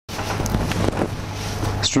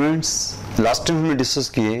Students, last time हमने discuss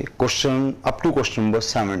किए question up to question number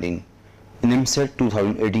 17 NIMCET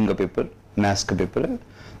 2018 का paper, maths का पेपर है।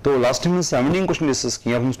 तो लास्ट टाइम हमने 17 क्वेश्चन डिस्कस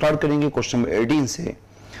किए। अब हम स्टार्ट करेंगे क्वेश्चन नंबर 18 से।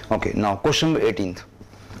 Okay, now question number 18।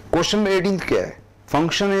 Question number 18 क्या है?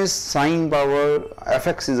 Function is sine power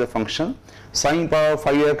fx is a function sine power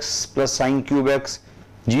 5x plus sine cube x,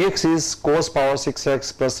 gx is cos power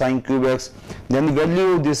 6x plus sin cube x, then the value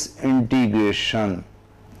of this integration।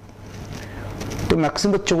 तो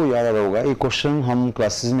maximum बच्चों को याद आ रहा होगा, ये question हम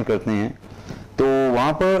classes में करते हैं तो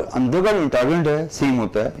वहां पर अंदर का जो इंटीग्रेंड है सेम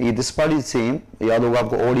होता है, ये दिस पार्ट इज सेम, याद होगा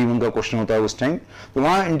आपको ऑड इवन का क्वेश्चन होता है उस टाइम। तो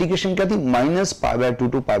वहां इंटीग्रेशन क्या थी? Minus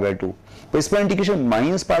π/2 to π/2। तो इस पर इंटीग्रेशन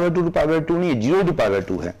माइनस π/2 टू π/2 नहीं, 0 टू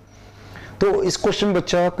π/2 है। तो इस क्वेश्चन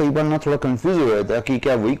बच्चा कई बार ना थोड़ा कंफ्यूज हो जाता है कि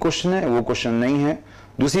क्या वही क्वेश्चन है, वो क्वेश्चन नहीं है।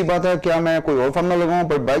 दूसरी बात है क्या मैं कोई और फॉर्मूला लगाऊं,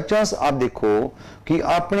 पर बाई चांस आप देखो कि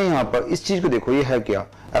आपने यहाँ पर इस चीज को देखो, ये है क्या?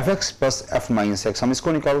 fx plus f minus x. हम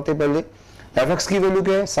इसको निकालते पहले। fx की वैल्यू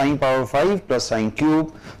क्या है? Sine power 5 plus sine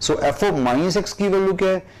cube. So f of minus x की वैल्यू क्या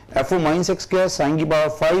है? f ऑफ माइनस एक्स क्या है? साइन की पावर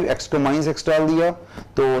 5, x को माइनस एक्स डाल दिया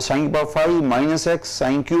तो साइन की power 5 minus x,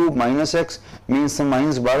 sine cube minus x means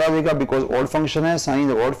minus 12 आ जाएगा, बिकॉज ऑड फंक्शन है,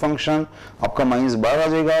 साइन ऑड फंक्शन, आपका माइनस 12 आ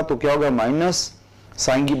जाएगा। तो क्या हो गया? माइनस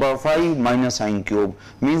साइन की power 5 minus sine cube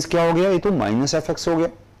means क्या हो गया? ये तो माइनस fx हो गया।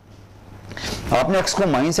 आपने x को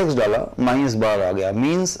माइनस एक्स डाला, माइनस 12 आ गया,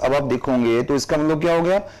 मीन्स अब आप देखोगे तो इसका मतलब क्या हो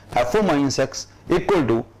गया? f O minus x equal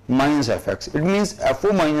to minus fx। It means f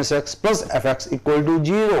O minus x plus fx equal to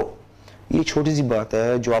 0। ये छोटी सी बात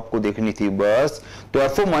है जो आपको देखनी थी बस। तो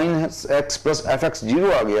f O minus x plus fx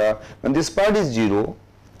 0 आ गया। When this part is 0,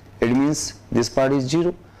 it means this part is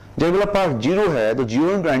 0। जब वाला पार्ट 0 है तो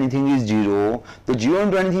 0 into anything is 0, तो 0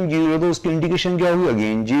 into anything 0 तो उसकी इंटीग्रेशन क्या हुई?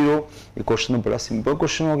 अगेन 0। ये क्वेश्चन तो बड़ा सिंपल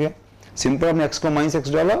क्वेश्चन हो गया। सिंपल, आपने x को माइनस एक्स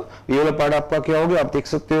डाला, ये वाला पार्ट आपका क्या हो गया? आप देख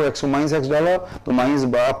सकते हो x को माइनस एक्स डाला तो माइनस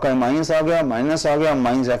आपका माइनस आ गया, माइनस आ गया,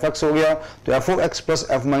 माइनस fx हो गया। तो f of x plus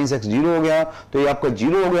f minus x 0 हो गया। तो ये आपका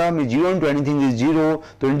 0 हो गया, 0 into anything is 0,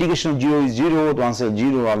 तो इंटीग्रेशन 0 is 0, तो आंसर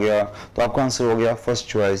 0 आ गया। तो आपका आंसर हो गया first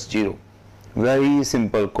choice 0। Very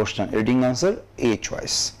simple question, rating answer a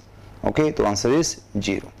choice. Okay, तो आंसर इज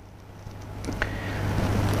 0।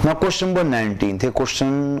 ना क्वेश्चन नंबर 19 थे।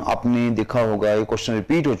 क्वेश्चन आपने देखा होगा, ये क्वेश्चन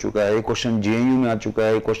रिपीट हो चुका है, ये क्वेश्चन JNU में आ चुका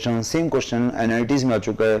है, क्वेश्चन सेम क्वेश्चन NITs में आ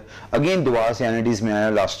चुका है, अगेन दोबारा से NITs में आया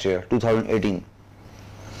लास्ट ईयर 2018।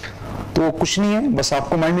 तो कुछ नहीं है, बस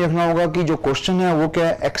आपको माइंड में रखना होगा कि जो क्वेश्चन है वो क्या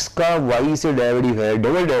है? x का y से डेरिवेटिव है,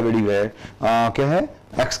 डबल डेरिवेटिव है। क्या है?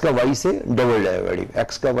 x का y से डबल डेरिवेटिव,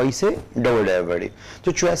 x का y से डबल डेरिवेटिव।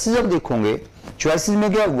 तो चॉइसेस आप देखोगे, चॉइसेस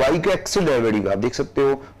में क्या? y का x से डेरिवेटिव, आप देख सकते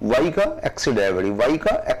हो y का x से डेरिवेटिव, y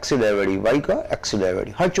का x से डेरिवेटिव, y का x से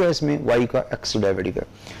डेरिवेटिव, हर चॉइस में y का x से डेरिवेटिव है।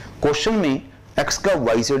 क्वेश्चन में x का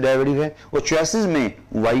y से डेरिवेटिव है और चॉइसेस में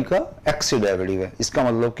y का x से डेरिवेटिव है। इसका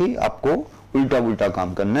मतलब कि आपको उल्टा उल्टा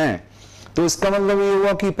काम करना है। तो इसका मतलब ये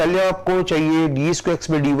हुआ कि पहले आपको चाहिए D square x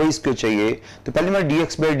by D Y square चाहिए, तो पहले मैं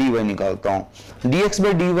dx बाई डी वाई निकालता हूँ। dx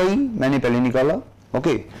बाई डी वाई मैंने पहले निकाला।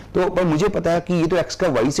 ओके, तो पर मुझे पता है कि ये तो x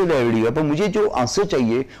का y से डेरिवेटिव है, पर मुझे जो आंसर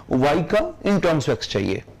चाहिए वो y का इन टर्म्स ऑफ x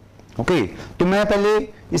चाहिए। ओके, तो मैं पहले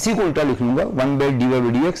इसी को उल्टा लिख लूंगा, 1 by D Y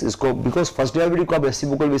by D x. इसको बिकॉज फर्स्ट डेरिवेटिव को आप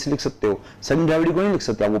रेसिप्रोकल वैसे लिख सकते हो, सेकंड डेरिवेटिव को नहीं लिख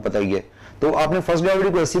सकते, आपको पता ही है। तो आपने फर्स्ट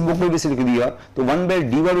डेरिवेटिव को रेसिप्रोकल वैसे लिख दिया, तो 1 by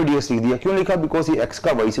D Y by D x लिख दिया। क्यों लिखा? बिकॉज ये x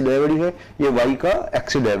का y से डेरिवेटिव है, ये y का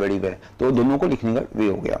x से डेरिवेटिव है, तो दोनों को लिखने का वे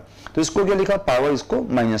हो गया। तो इसको क्या लिखा? पावर इसको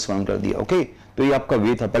 -1 कर दिया। ओके, तो ये आपका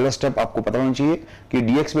वे था। पहला स्टेप आपको पता होना चाहिए कि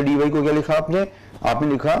dx बाई डी वाई को क्या लिखा आपने?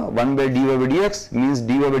 आपने लिखा 1 by D Y by D x means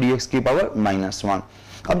D Y by D x की पावर -1।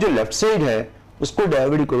 अब जो लेफ्ट साइड है उसको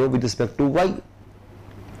डेरिवेटिव करो with respect to y।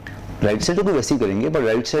 Right side को वैसे ही करेंगे, पर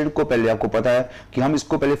राइट साइड को पहले आपको पता है कि हम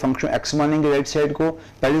इसको पहले फंक्शन x मानेंगे, राइट साइड को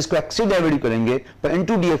पहले इसको x से डेरिवेटिव करेंगे, पर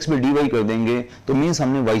इनटू dx बाई dy कर देंगे, तो मींस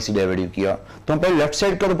हमने y से डेरिवेटिव किया। तो हम पहले लेफ्ट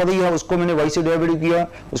साइड का तो पता ही है, उसको मैंने y से डेरिवेटिव किया,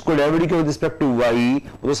 उसको डेरिवेटिव किया विद रिस्पेक्ट टू y,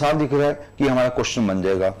 वो तो साफ दिख रहा है कि हमारा क्वेश्चन बन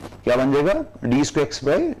जाएगा। क्या बन जाएगा? D square x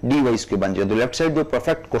by D Y square बन जाएगा। तो लेफ्ट साइड जो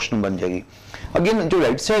परफेक्ट क्वेश्चन बन जाएगी। अगेन जो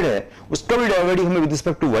राइट साइड है उसका भी डेरिवेटिव हमें विद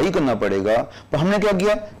रिस्पेक्ट टू y करना पड़ेगा, पर हमने क्या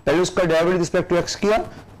किया? पहले उसका derivative with respect to x किया,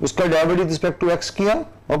 उसका derivative with respect to x किया,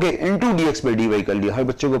 okay, into dx by dy कर लिया। हर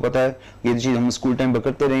बच्चे को पता है, ये चीज हम स्कूल टाइम पर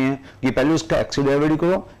करते रहे हैं कि पहले उसका x से डेरिवेटिव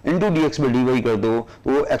करो, इनटू dx बाई dy कर दो।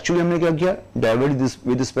 तो एक्चुअली हमने क्या किया? Derivative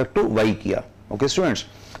with respect to y किया। ओके स्टूडेंट्स,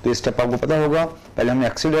 तो ये स्टेप आपको पता होगा। पहले हमने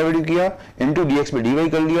x से डेरिवेटिव किया, इनटू dx बाई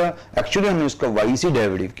dy कर लिया, एक्चुअली हमने उसका y से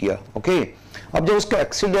डेरिवेटिव किया। ओके, अब जब उसका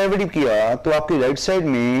x से डेरिवेटिव किया तो आपकी राइट साइड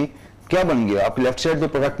में क्या बन गया, आपकी लेफ्ट साइड तो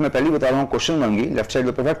परफेक्ट, मैं पहले बता रहा हूँ क्वेश्चन बन गई, लेफ्ट साइड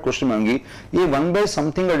तो परफेक्ट क्वेश्चन बन गई। ये 1 बाय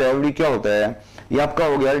समथिंग का डेरिवेटिव क्या होता है, ये आपका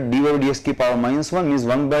हो गया डी बाई डी एक्स की power -1 means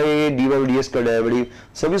 1 bye D by D x का डेरिवेटिव।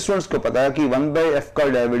 सभी स्टूडेंट्स को पता है कि 1 बाय एफ का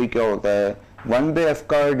डेरिवेटिव क्या होता है, 1 बाय एफ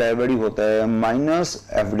का डेरिवेटिव होता है minus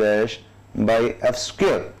F dash by F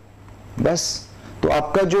square. बस, तो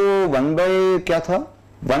आपका जो 1 बाय क्या था,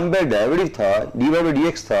 1 बाय डेरिवेटिव था डी बाई डी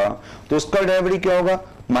एक्स था, तो उसका डेरिवेटिव क्या होगा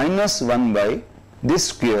 -1 by this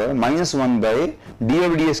square -1 bye D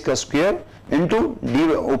by D x का स्क्वायर इनटू डी,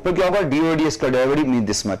 ऊपर क्या होगा डी बाई डी एक्स का डेरिवेटिव मीन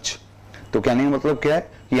दिस मच। तो कहने का मतलब क्या है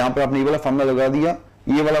कि यहां पर आपने ये वाला फॉर्मूला लगा दिया,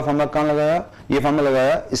 ये वाला फॉर्मूला कहां लगाया, ये फॉर्मूला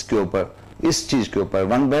लगाया इसके ऊपर, इस चीज के ऊपर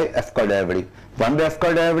 1 बाय एफ का डेरिवेटिव। 1 बाय एफ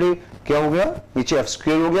का डेरिवेटिव क्या हो गया, नीचे एफ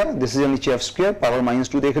स्क्वायर हो गया, दिस इज नीचे एफ स्क्वायर पावर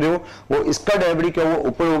 -2 देख रहे हो, वो इसका डेरिवेटिव क्या होगा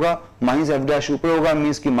ऊपर होगा, माइनस एफ डैश ऊपर होगा,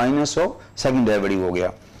 मींस की माइनस ऑफ सेकंड डेरिवेटिव हो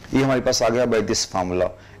गया। ये हमारे पास आ गया by this formula.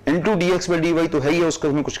 Into dx bye D Y तो है ही है, उसको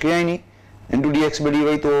हमने कुछ किया ही नहीं, into dx bye D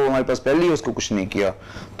Y तो हमारे पास पहले ही उसको कुछ नहीं किया।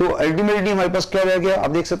 तो अल्टीमेटली हमारे पास क्या रह गया,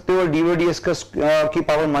 आप देख सकते हो डी बाई डी एक्स की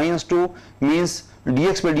power -2 means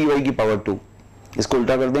dx bye D Y की पावर 2, इसको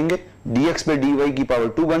उल्टा कर देंगे dx by dy की पावर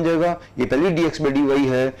 2 बन जाएगा। ये पहले dx by dy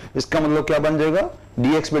है, इसका मतलब क्या बन जाएगा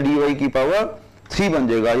dx by dy की पावर 3 बन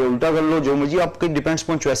जाएगा। ये उल्टा कर लो, जो मर्जी आपके डिपेंड्स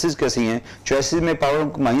अपॉन चॉइसेस कैसी हैं। चॉइसेस में पावर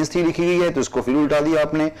 -3 लिखी गई है तो इसको फिर उल्टा दिया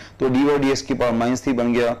आपने, तो dy dx की पावर -3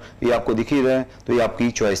 बन गया। ये आपको दिख ही रहा है, तो ये आपकी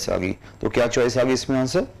चॉइस आ गई। तो क्या चॉइस आ गई इसमें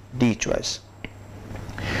आंसर, डी चॉइस।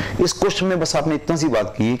 इस क्वेश्चन में बस आपने इतना सी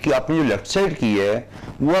बात की कि आपने जो लेफ्ट साइड की है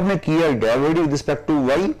वो आपने किया derivative with respect to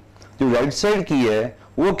y, जो राइट साइड की है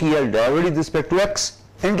वो किया derivative with respect to x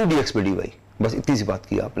into dx by dy। बस इतनी सी बात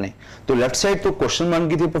की आपने। तो लेफ्ट साइड तो क्वेश्चन बन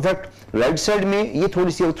गई थी परफेक्ट, राइट साइड में ये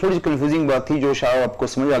थोड़ी सी कंफ्यूजिंग बात थी जो शायद आपको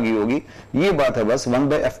समझ आ गई होगी। ये बात है बस 1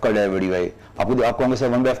 बाय एफ का डेरिवेटिव है। आपको होंगे सर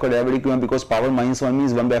 1 बाय एफ का डेरिवेटिव क्यों है, because power -1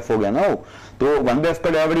 means 1 bye F हो गया ना वो। तो 1 बाय एफ का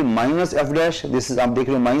derivative minus F dash, this is आप देख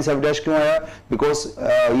रहे हो माइनस एफ डैश क्यों आया, बिकॉज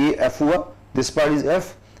ये एफ हुआ, this part is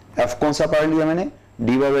F. F कौन सा पार्ट लिया मैंने,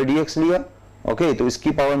 D Y by D x लिया। ओके, तो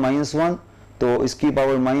इसकी पावर -1 तो इसकी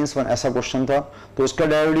पावर -1 ऐसा क्वेश्चन था। तो उसका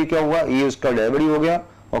डेरिवेटिव क्या हुआ, ये उसका डेरिवेटिव हो गया।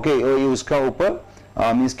 ओके, ये उसका ऊपर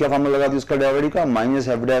मींस क्या फॉर्मूला लगा दी उसका डेरिवेटिव का, minus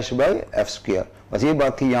F dash by F square. बस ये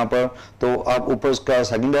बात थी यहाँ पर। तो आप ऊपर उसका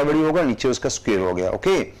सेकंड डेरिवेटिव होगा, नीचे उसका स्क्वायर हो गया।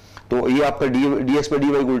 ओके, तो ये आपका dx by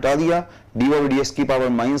dy को उल्टा दिया, dy by dx की पावर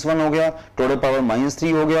 -1 हो गया, टोटल पावर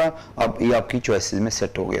 -3 हो गया। अब ये आपकी चॉइसेस में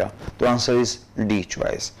सेट हो गया। तो answer is D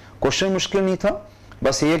choice. Question मुश्किल नहीं था,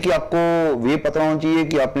 बस ये कि आपको वे पता होना चाहिए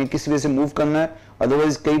कि आपने किस वे से मूव करना है।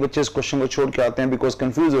 अदरवाइज कई बच्चे इस क्वेश्चन को छोड़ के आते हैं बिकॉज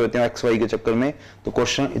कंफ्यूज हो जाते हैं एक्स वाई के चक्कर में। तो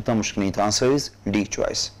क्वेश्चन इतना मुश्किल नहीं था, answer is D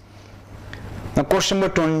choice. Now question number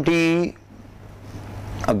 20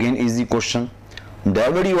 again easy question,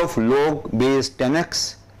 derivative of log base 10x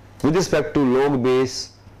with respect to log base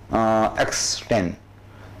x 10।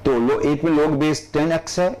 तो एक में log बेस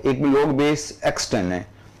 10x है, एक में log बेस x 10 है।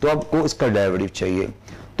 तो आपको इसका डेरिवेटिव चाहिए।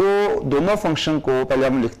 तो दोनों फंक्शन को पहले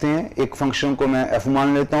हम लिखते हैं। एक फंक्शन को मैं f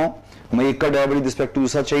मान लेता हूं, मैं एक का डेरिवेटिव रिस्पेक्ट टू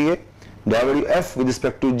दूसरा चाहिए, derivative f with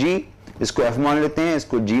respect to g, इसको f मान लेते हैं,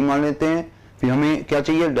 इसको g मान लेते हैं। फिर हमें क्या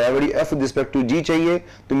चाहिए, derivative f with respect to g चाहिए,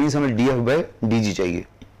 तो मींस हमें df बाय dg चाहिए,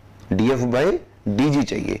 df बाय dg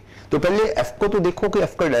चाहिए। तो पहले f को तो देखो कि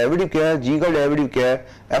f का डेरिवेटिव क्या है, g का डेरिवेटिव क्या है।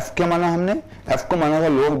 f क्या माना हमने, f को माना था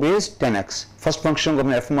log base 10x, first function को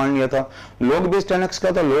हमने f मान लिया था। log बेस 10x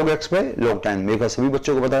क्या था, log x बाय log 10। मेरे सभी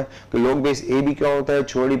बच्चों को पता है कि log बेस a भी क्या होता है,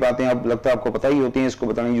 छोटी बातें अब लगता है आपको पता ही होती हैं, इसको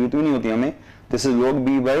बताने की जरूरत भी नहीं होती हमें। This is log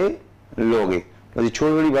b bye log a, तो ये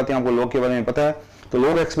छोटी बड़ी बातें आपको log के बारे में पता है। तो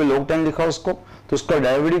log x बाय log 10 लिखा उसको, तो उसका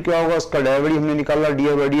डेरिवेटिव क्या होगा, उसका डेरिवेटिव हमने निकाला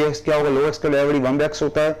df बाय dx क्या होगा, log x का डेरिवेटिव 1 बाय x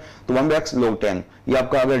होता है, तो 1 बाय x log 10, ये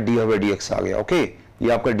आपका आ गया df बाय dx आ गया। ओके,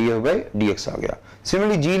 ये आपका df बाय dx आ गया।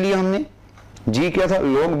 सिमिलरली g लिया हमने, g क्या था,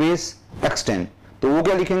 log बेस x 10, तो वो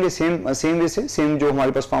क्या लिखेंगे सेम वे से, सेम जो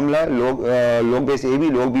हमारे पास फॉर्मूला है, log बेस a भी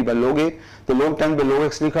log b bye log a, तो log 10 बाय log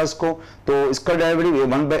x लिखा इसको। तो इसका डेरिवेटिव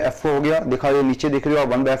 1 बाय f हो गया, दिखा रहे नीचे देख रहे हो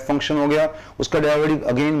आप 1 बाय f फंक्शन हो गया। उसका derivative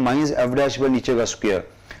again minus f dash by नीचे का स्क्वायर,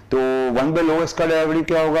 तो 1 बाय log x का डेरिवेटिव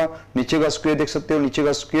क्या होगा, नीचे का स्क्वायर देख सकते हो, नीचे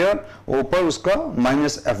का स्क्वायर ऊपर उसका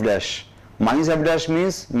minus f dash, minus f dash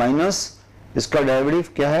means minus इसका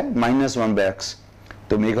डेरिवेटिव क्या है, -1 बाय x।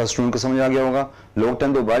 तो मेरे ख्याल स्टूडेंट को समझ आ गया होगा। log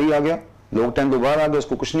 10 तो बाहर ही आ गया, log 10 तो बाहर आ गया,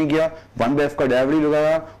 उसको कुछ नहीं किया, 1 बाय f का डेरिवेटिव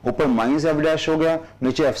लगाया, ऊपर माइनस f डैश हो गया,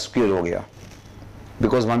 नीचे f स्क्वायर हो गया,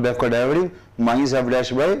 बिकॉज 1 बाय f का derivative minus f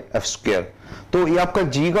dash by f square. तो ये आपका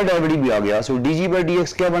g का डेरिवेटिव भी आ गया। सो dg बाय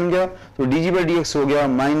dx क्या बन गया, तो dg बाय dx हो गया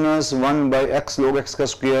 -1 बाय x log x का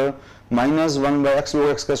square, -1 bye x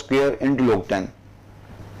log x का स्क्वायर इनटू log 10।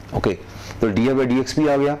 ओके, तो df बाय dx भी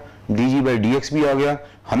आ गया, dg बाय dx भी आ गया।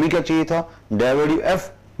 हमें क्या चाहिए था, derivative f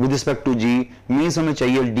with respect to ji means हमें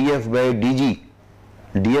चाहिए df bye dg,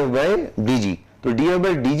 df bye dg। तो df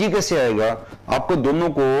बाय dg कैसे आएगा, आपको दोनों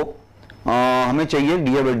को हमें चाहिए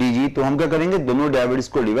df बाय dg, तो हम क्या करेंगे, दोनों डेरिवेटिव्स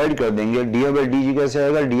को डिवाइड कर देंगे। df बाय dg कैसे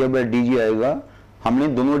आएगा, df बाय dg आएगा, हमने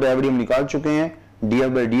दोनों डेरिवेटिव निकाल चुके हैं, df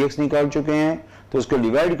बाय dx निकाल चुके हैं, तो उसको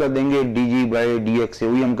डिवाइड कर देंगे dg बाय dx से।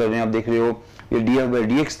 वही हम कर रहे हैं, आप देख रहे हो ये df बाय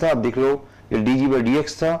dx था, आप देख रहे हो ये dg बाय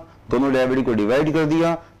dx था, दोनों डेरिवेटिव को डिवाइड कर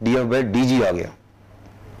दिया, df बाय dg आ गया।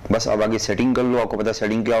 बस अब आगे सेटिंग कर लो, आपको पता है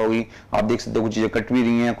सेटिंग क्या होगी। आप देख सकते हो कुछ चीजें कट भी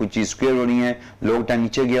रही हैं, कुछ चीज स्क्वायर हो रही हैं, log 10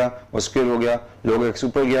 नीचे गया वो स्क्वायर हो गया, log x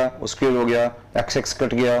ऊपर गया वो स्क्वायर हो गया, x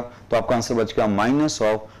कट गया, तो आपका आंसर बच गया minus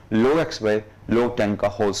of log x bye log 10 का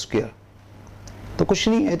होल स्क्वायर। तो कुछ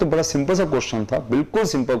नहीं है, तो बड़ा सिंपल सा क्वेश्चन था, बिल्कुल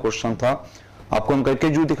सिंपल क्वेश्चन था। आपको हम करके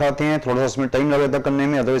जो दिखाते हैं, थोड़ा सा उसमें टाइम लगा था करने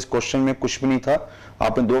में, अदरवाइज क्वेश्चन में कुछ भी नहीं था।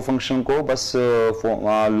 आपने दो फंक्शन को बस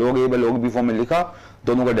log a bye log b form में लिखा,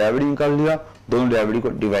 दोनों का डेरिवेटिव निकाल लिया, दोनों डेरिवेटिव को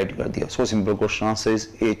डिवाइड कर दिया। So simple question, answer is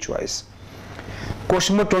a choice.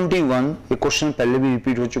 Question number 21, ये क्वेश्चन पहले भी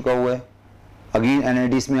रिपीट हो चुका हुआ है, अगेन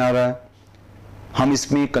एनआईटीज में आ रहा है। हम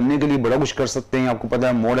इसमें करने के लिए बड़ा कुछ कर सकते हैं, आपको पता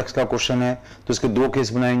है मोड एक्स का क्वेश्चन है, तो इसके दो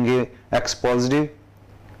केस बनाएंगे, x positive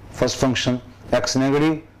first function, x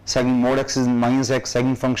negative second, mode x is minus x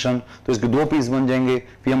second function, तो इसके दो पीस बन जाएंगे।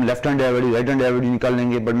 फिर हम left hand derivative right hand derivative निकाल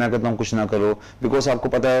लेंगे, बट मैं कहता हूं कुछ ना करो, बिकॉज आपको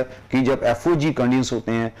पता है कि जब एफ ओ जी कंटिन्यूस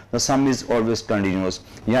होते हैं the some is always continuous,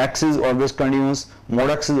 या x is always continuous, mode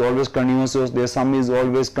x is always continuous, there some is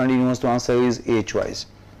always continuous, तो आंसर इज ए चॉइस।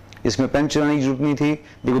 इसमें पेन चलाने की जरूरत नहीं थी,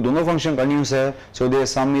 देखो दोनों फंक्शन कंटिन्यूस है, so there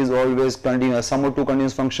some is always continuous, some of to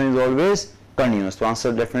continuous function is always continuous, तो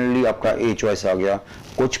आंसर डेफिनेटली आपका ए चॉइस आ गया।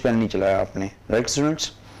 कुछ पेन नहीं चलाया आपने, right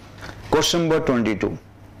students. Question number 22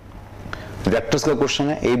 vectors का क्वेश्चन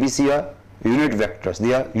है, ABC are unit vectors,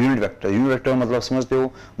 they are unit vector. Unit vector मतलब समझते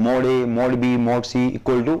हो, mode A mode B mode C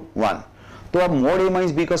equal to 1। तो अब मोड ए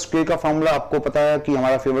माइनस बी का स्क्वायर का फॉर्मूला आपको पता है कि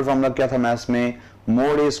हमारा फेवरेट फॉर्मूला क्या था मैथ्स में,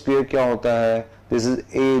 मोड ए स्क्वायर क्या होता है, this is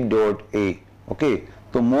a dot A, okay.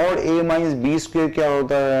 तो मोड ए माइनस बी स्क्वायर क्या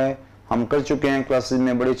होता है, हम कर चुके हैं क्लासेस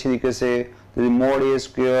में बड़े अच्छे तरीके से, मोड ए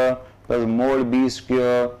square plus mode B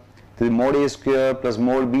square, mode ए square plus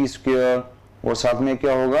mode B square, और साथ में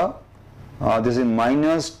क्या होगा, this is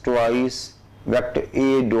minus twice vector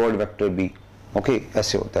A dot vector B, okay,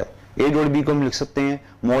 ऐसे होता है। ए डॉट बी को हम लिख सकते हैं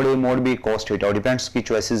मोड ए मोड बी कॉस थीटा, और डिपेंड्स की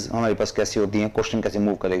चॉइसेस हमारे पास कैसी होती हैं, क्वेश्चन कैसे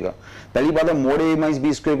मूव करेगा। पहली बात है मोड ए माइनस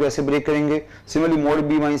बी स्क्वायर को ऐसे ब्रेक करेंगे, सिमिलरली मोड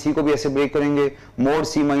बी माइनस सी को भी ऐसे ब्रेक करेंगे, मोड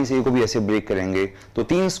सी माइनस ए को भी ऐसे ब्रेक करेंगे, तो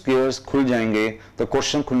तीन स्क्वायर्स खुल जाएंगे, तो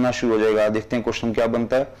क्वेश्चन खुलना शुरू हो जाएगा। देखते हैं क्वेश्चन क्या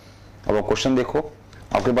बनता है। अब आप क्वेश्चन देखो,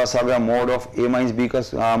 आपके पास आ गया mode of A minus B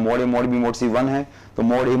का मोड ए मोड बी मोड सी 1 है, तो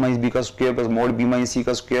मोड ए माइनस बी का square plus mode B minus सी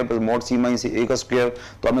का स्क्वायर प्लस मोड सी माइनस ए का स्क्वायर,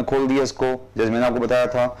 तो हमने खोल दिया इसको जैसे मैंने आपको बताया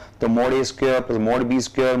था, तो मोड ए square plus mode B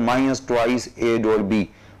square minus twice ए dot B,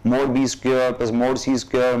 mode B square plus mode सी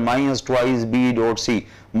square minus twice B dot C,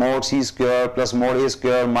 mode सी स्क्वायर प्लस मोड ए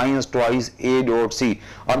स्क्वायर माइनस ट्वाइस ए डॉट सी।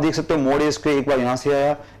 आप देख सकते हो मोड ए square एक बार यहां से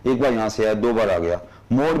आया, एक बार यहां से आया, दो बार आ गया,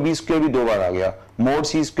 मोड बी स्क्वायर भी दो बार आ गया, मोड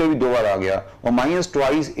सी स्क्वायर भी दो बार आ गया, और minus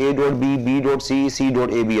twice A dot B, B dot C, C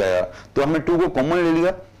dot A भी आया। तो हमने 2 को कॉमन ले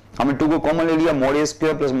लिया, हमने 2 को कॉमन ले लिया, mode A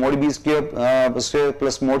square plus mode B square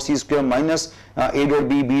plus mode C square minus A dot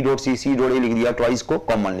B, B dot C, C dot A लिख दिया, ट्वाइस को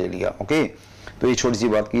कॉमन ले लिया, ओके। तो ये छोटी सी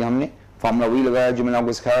बात की हमने, फॉर्मूला वही लगाया जो मैंने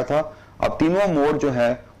आपको सिखाया था। अब तीनों मोड जो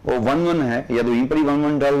है वो 1-1 है, या तो यहीं पर ही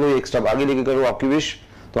 1-1 डाल दो, एक स्टेप आगे लेके करो, आपकी विश।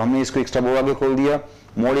 तो हमने इसको एक स्टेप और आगे खोल दिया,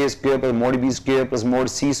 मोड ए square plus mode B square plus mode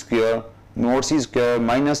सी स्क्वायर, मोड सी स्क्वायर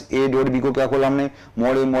माइनस ए डॉट बी को क्या खोला हमने,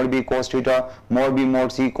 मोड ए mode B cos theta, mode B mode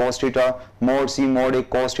सी कॉस थीटा, मोड सी मोड ए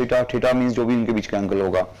कॉस थीटा, थीटा मींस जो भी इनके बीच का एंगल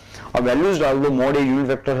होगा। अब वैल्यूज डाल दो, मोड ए यूनिट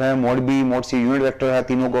वेक्टर है, मोड बी मोड सी यूनिट वेक्टर है,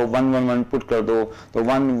 तीनों को 1-1-1 पुट कर दो, तो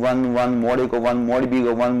 1-1-1, मोड ए को 1, मोड बी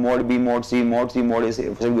को 1, मोड बी मोड सी मोड ए से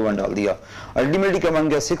सभी 1 डाल दिया। अल्टीमेटली क्या बन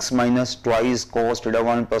गया, 6 minus twice cos theta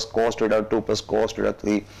 1 plus cos theta 2 plus cos theta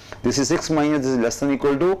 3, this is 6 minus this is less than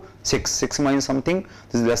equal to 6, 6 minus something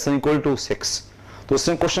this is less than equal to 6। तो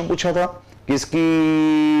उसने question पूछा था कि इसकी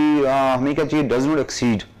हमें क्या चाहिए, डज नॉट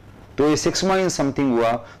एक्सीड, तो ये 6 माइनस समथिंग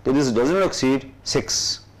हुआ, तो this does not exceed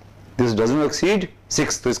 6, this does not exceed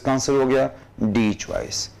 6, तो इसका आंसर हो गया डी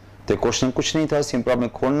चॉइस। तो क्वेश्चन कुछ नहीं था, सिंपल आपने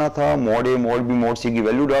खोलना था, मोड ए मोड बी मोड सी की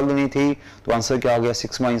वैल्यू डाल देनी थी, तो आंसर क्या आ गया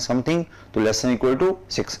 6 माइनस समथिंग, तो less than equal to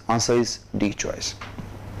 6, answer is D choice.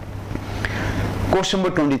 Question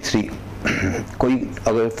number 23 कोई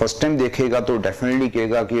अगर फर्स्ट टाइम देखेगा तो डेफिनेटली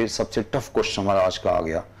कहेगा कि सबसे टफ क्वेश्चन हमारा आज का आ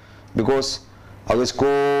गया, बिकॉज अगर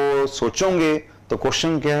इसको सोचोगे तो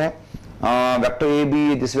क्वेश्चन क्या है, vector A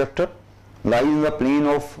B, this vector lies in the plane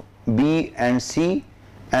of B and C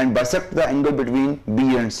and bisect the angle between B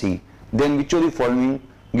and C, then which of the following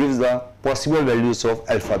gives the possible values of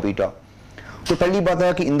alpha beta. तो पहली बात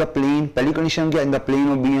है कि in the plane, पहली condition क्या, in the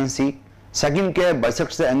plane of B and C. Second क्या है,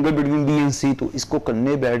 bisects the angle between B and सी। तो इसको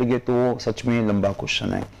करने बैठ गए तो सच में लंबा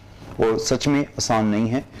क्वेश्चन है और सच में आसान नहीं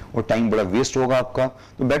है और टाइम बड़ा वेस्ट होगा आपका।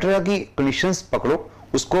 तो बेटर है कि कंडीशंस पकड़ो,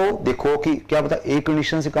 उसको देखो कि क्या पता एक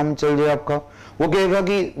कंडीशन से काम चल जाए आपका। वो कहेगा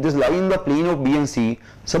कि this lie in the plane of B and सी।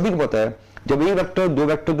 सभी को पता है जब एक वेक्टर दो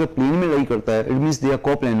वेक्टर के प्लेन में लाई करता है, it means they are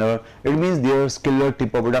coplanar, it means there scalar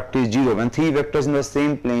tip of product is zero. When three vectors in the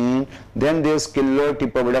same plane, then there scalar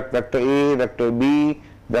tip of product vector A, vector B,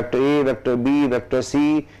 vector A, vector B, vector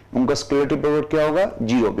C, उनका scalar tip of product क्या होगा,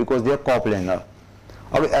 zero, because they are coplanar.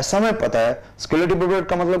 अब ऐसा हमें पता है scalar tip of product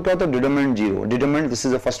का मतलब क्या होता है, determinant zero. Determinant, this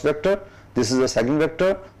is the first vector, this is the second vector,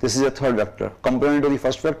 this is the third vector. Component of the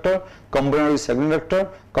first vector, component of the second vector,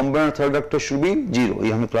 component of third vector should be zero.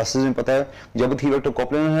 ये हमें classes में पता है। जब three vector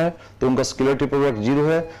coplanar है तो उनका scalar tip of product zero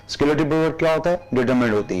है। स्केलर टिप ऑफ प्रोडक्ट क्या होता है,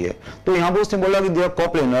 डिटरमिनेंट होती है। तो यहाँ पे उसने बोला कि दे आर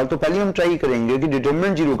कोप्लेनर, तो पहले हम ट्राई करेंगे कि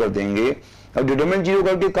डिटरमिनेंट जीरो कर देंगे। अब डिटरमिनेंट जीरो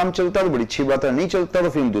करके काम चलता है तो बड़ी अच्छी बात है, नहीं चलता तो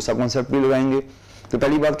फिर हम दूसरा कॉन्सेप्ट भी लगाएंगे। तो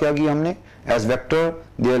पहली बात क्या की हमने, as vector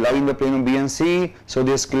they lie in the plane of B and C, so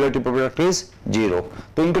there scalar tip of product is zero.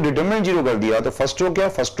 तो इनको डिटरमिनेंट जीरो कर दिया तो फर्स्ट रो क्या,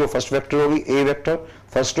 फर्स्ट वेक्टर होगी ए वेक्टर,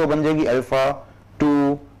 फर्स्ट रो बन जाएगी अल्फा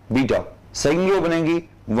 2 बीटा, सेकंड रो बनेगी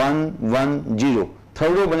 1 1 0,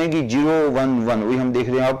 थर्ड रो बनेगी 0 1 1, वही हम देख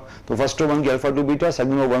रहे हैं अब। तो फर्स्ट रो बन गया alpha 2 beta,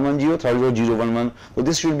 second row 1 1 0, third row 0 1 1, तो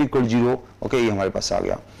this should be equal 0। Okay, ये हमारे पास आ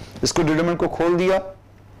गया। इसको डिटरमिनेंट को खोल दिया,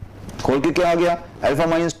 खोल के क्या आ गया, alpha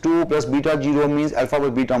minus 2 plus beta 0 means alpha plus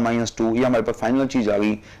beta minus 2। ये हमारे पास फाइनल चीज आ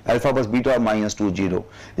गई, अल्फा प्लस बीटा माइनस 2 0।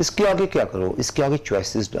 इसके आगे क्या करो, इसके आगे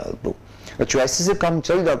चॉइसेस डाल दो। अगर चॉइसेस से काम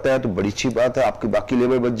चल जाता है तो बड़ी अच्छी बात है, आपकी बाकी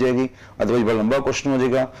लेवल बच जाएगी, अदरवाइज बड़ा लंबा क्वेश्चन हो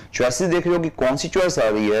जाएगा। चॉइसेस देख रहे हो कि कौन सी चॉइस आ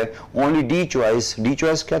रही है, only D choice. D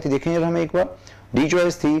choice क्या थी देखेंगे हमें एक बार, डी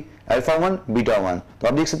चॉइस थी अल्फा 1 बीटा 1। तो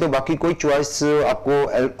आप देख सकते हो बाकी कोई चॉइस आपको,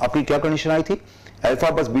 आपकी क्या कंडीशन आई थी, अल्फा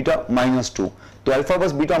प्लस बीटा माइनस 2। तो अल्फा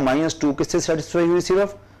प्लस बीटा माइनस 2 किससे सेटिस्फाई हुई,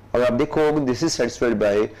 सिर्फ अगर आप देखो this is satisfied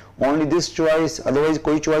by only this choice, otherwise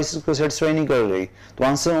कोई चॉइस को सेटिस्फाई नहीं कर रही। तो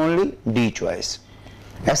आंसर ओनली डी चॉइस।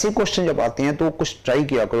 ऐसे क्वेश्चन जब आते हैं तो कुछ ट्राई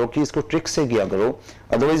किया करो कि इसको ट्रिक से किया करो,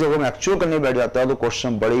 अदरवाइज अगर हम एक्चुअल करने बैठ जाता है तो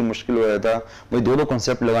क्वेश्चन बड़ी मुश्किल हो जाता है, वही दो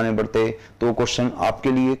कॉन्सेप्ट लगाने पड़ते तो क्वेश्चन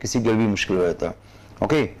आपके लिए किसी के लिए भी मुश्किल हो जाता।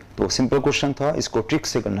 ओके, तो सिंपल क्वेश्चन था, इसको ट्रिक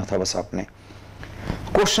से करना था बस आपने।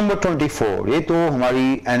 क्वेश्चन नंबर 24, ये तो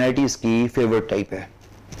हमारी एनआईटीज की फेवरेट टाइप है।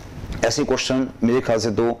 ऐसे क्वेश्चन मेरे ख्याल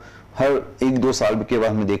से तो हर 1-2 साल के बाद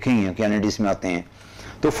हमें देखे ही हैं कि एनआईटीज में आते हैं।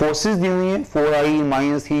 तो फोर्सेस दी हुई हैं 4i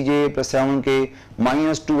minus 3j plus 7k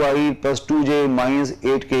minus 2i plus 2j minus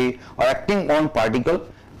 8k और acting on particle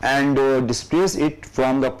and displace it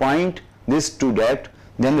from the point this to that,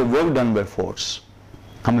 then the work done by force.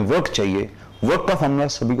 हमें work चाहिए, work का formula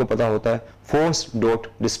सभी को पता होता है, force dot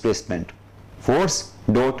displacement, force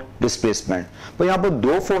dot displacement. तो यहाँ पर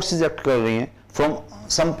दो फोर्सेस एक्ट कर रही हैं, from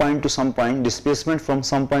some point to some point, displacement from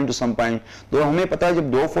some point to some point. तो हमें पता है जब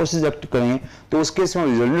दो फोर्सेस एक्ट करें तो उसके इसमें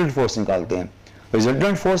रिजल्टेंट फोर्स निकालते हैं।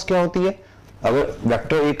 रिजल्टेंट फोर्स क्या होती है, अगर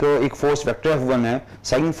वेक्टर एक फोर्स वेक्टर F1 है,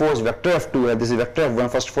 सेकंड फोर्स वेक्टर F2 है, this is vector F1,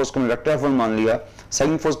 first force को वेक्टर F1 मान लिया,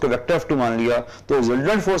 सेकंड फोर्स को वेक्टर F2 मान लिया, तो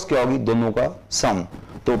रिजल्टेंट फोर्स क्या होगी, दोनों का सम।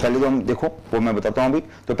 तो पहले तो हम देखो वो मैं बताता हूं अभी।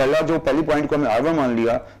 तो पहला जो पहली पॉइंट को हमने R1 मान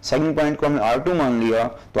लिया, सेकंड पॉइंट को हमने R2 मान लिया,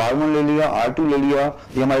 तो R1 ले लिया, R2 ले लिया,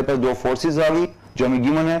 ये हमारे पास दो फोर्सेस आ गई जो हमें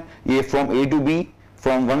गिवन है, ये from A to be,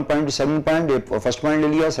 from one point two second point, first point ले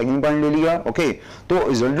लिया, सेकंड पॉइंट ले लिया। ओके, तो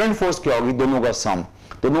रिजल्टेंट फोर्स क्या होगी, दोनों का सम,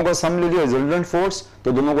 दोनों का सम ले लिया रिजल्टेंट फोर्स,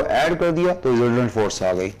 तो दोनों को ऐड कर दिया तो रिजल्टेंट फोर्स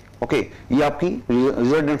आ गई। ओके, ये आपकी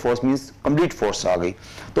resultant force means complete force आ गई।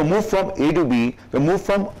 तो move from A to be, तो move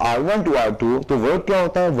from R1 to R2, तो वर्क क्या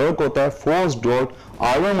होता है, वर्क होता है force dot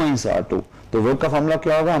R1 minus R2। तो वर्क का फॉर्मूला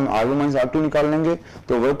क्या होगा, हम R1 माइनस R2 निकाल लेंगे,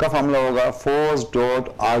 तो वर्क का फॉर्मूला होगा force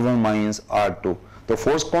dot R1 minus R2। तो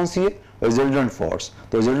फोर्स कौन सी है, रिजल्टेंट फोर्स।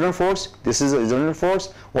 तो resultant force, this is resultant force,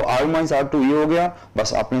 और R माइनस R2 ये हो गया,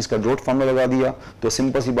 बस आपने इसका डॉट फॉर्मूला लगा दिया। तो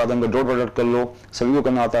सिंपल सी बात है, इनका डॉट प्रोडक्ट कर लो, सभी को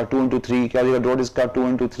करना आता है। 2 into 3 क्या देगा डॉट इसका, 2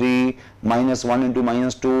 into 3 minus 1 into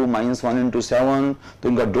minus 2 minus 1 into 7, तो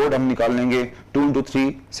इनका डॉट हम निकाल लेंगे। 2 into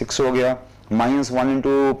 3 6 हो गया, माइनस 1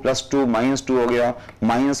 into प्लस 2 माइनस 2 हो गया,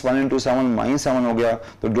 माइनस 1 into 7 माइनस 7 हो गया,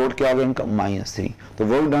 तो डॉट क्या हो गया इनका माइनस 3। तो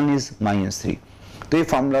वर्क डन इज माइनस 3। तो ये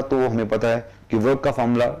फार्मूला तो हमें पता है कि वर्क का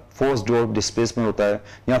फार्मूला फोर्स डॉट डिस्प्लेसमेंट होता है।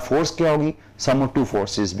 यहाँ फोर्स क्या होगी, सम of two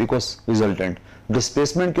forces because resultant.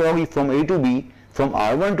 Displacement क्या होगी, from A to be, from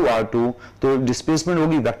R1 to R2, तो डिस्प्लेसमेंट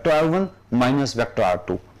होगी vector R1 minus vector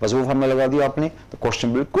R2। बस वो फार्मूला लगा दिया आपने, तो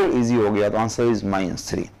क्वेश्चन बिल्कुल इजी हो गया। तो answer is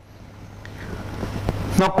 -3।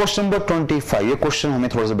 Now question number 25, ये क्वेश्चन हमें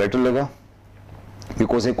थोड़ा सा बेटर लगा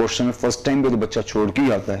बिकॉज ये क्वेश्चन फर्स्ट टाइम पे तो बच्चा छोड़ के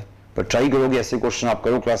ही आता है, पर ट्राई करोगे ऐसे क्वेश्चन आप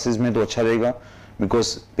करो क्लासेस में तो अच्छा रहेगा,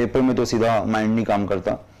 बिकॉज पेपर में तो सीधा माइंड नहीं काम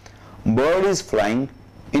करता। Bird is flying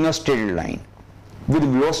in a straight line with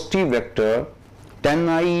velocity vector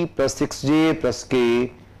 10i + 6j + k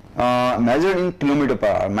measured in kilometre per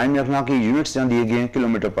hour. Mind में रखना कि यूनिट्स यहाँ दिए गए हैं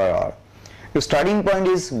kilometre per hour. Starting point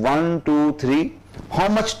is 1 2 3, how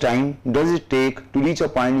much time does it take to reach a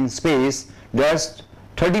point in space that's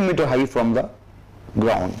 30 metre high from the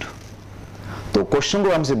ground. तो question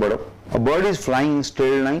को हमसे बढ़ो। A bird is flying in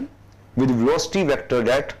straight line with velocity vector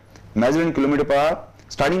that measured in kilometre per hour.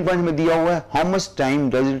 Starting point में दिया हुआ है how much time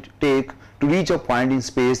does it take to reach a point in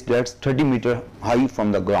space that's 30 metre high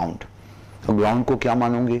from the ground. तो ground को क्या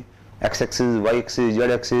मानोगे, x axis, Y axis,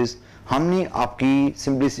 Z axis. हमने आपकी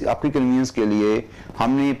सिंपली आपकी कन्वीनियंस के लिए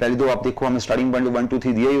हमने पहले तो आप देखो हमें स्टार्टिंग पॉइंट 1 2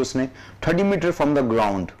 3 दिया ही उसने 30 मीटर फ्रॉम द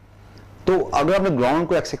ग्राउंड। तो अगर आपने ग्राउंड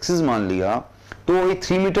को एक्स एक्सिस मान लिया तो ये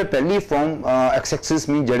 3 मीटर पहले फ्रॉम एक्स एक्सिस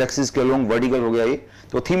में जेड एक्सिस के अलोंग वर्टिकल हो गया ये,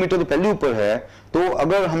 तो 3 मीटर तो पहले ऊपर है। तो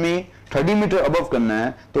अगर हमें 30 मीटर अबव करना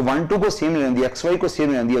है तो 1 2 को सेम लेने दिया, एक्स वाई को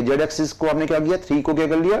सेम लेने दिया, जेड एक्सिस को आपने क्या किया 3 को क्या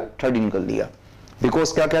कर लिया 13 कर लिया।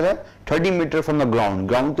 बिकॉज क्या कह रहा है 30 metre from the ground.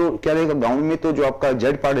 Ground तो क्या रहेगा, ग्राउंड में तो जो आपका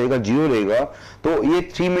जेड पार्ट रहेगा 0 रहेगा, तो ये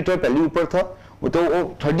 3 मीटर पहले ऊपर था तो वो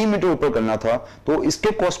 30 मीटर ऊपर करना था। तो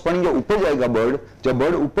इसके कॉरस्पॉन्डिंग जब ऊपर जाएगा बर्ड, जब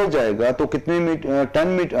बर्ड ऊपर जाएगा तो कितने मीटर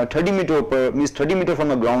 30 मीटर ऊपर means 30 metre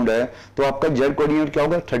from the ground है, तो आपका जेड कोऑर्डिनेट क्या हो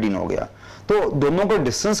गया 13 हो गया। तो दोनों का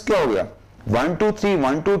डिस्टेंस क्या हो गया 1 2 3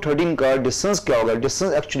 1 2 13 का डिस्टेंस क्या होगा।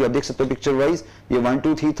 डिस्टेंस एक्चुअली आप देख सकते हो पिक्चर वाइज, ये 1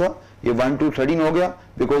 2 3 था, ये 1 2 13 हो गया,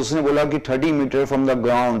 बिकॉज उसने बोला कि 30 metre from the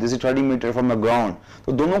ground, this is 30 metre from the ground.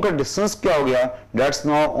 तो दोनों का डिस्टेंस क्या हो गया, दैट्स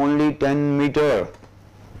नाउ ओनली 10 मीटर।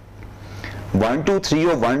 1 2 3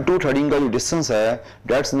 और 1 2 13 का जो डिस्टेंस है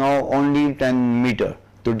दैट्स नाउ ओनली 10 मीटर।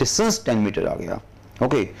 तो डिस्टेंस 10 मीटर आ गया।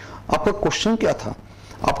 ओके, आपका क्वेश्चन क्या था,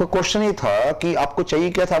 आपका क्वेश्चन ये था कि आपको चाहिए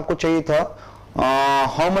क्या था, आपको चाहिए था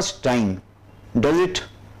how much time does it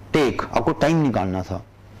take, आपको टाइम निकालना था।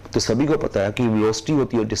 तो सभी को पता है कि वेलोसिटी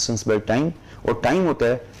होती है डिस्टेंस बाय टाइम और टाइम होता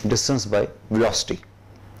है डिस्टेंस बाय वेलोसिटी।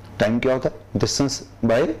 टाइम क्या होता है distance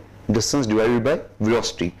by distance divided by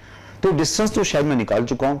velocity. तो डिस्टेंस तो शायद मैं निकाल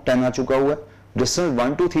चुका हूं, 10 आ चुका हुआ है। Distance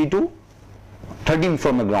 1 2 3 2 13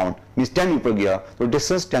 from the ground means 10 ऊपर गया तो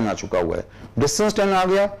डिस्टेंस 10 आ चुका हुआ है। डिस्टेंस 10 आ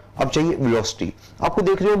गया, अब चाहिए वेलोसिटी। आपको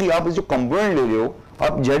देख रहे हो कि आप जो कंपोनेंट ले रहे हो,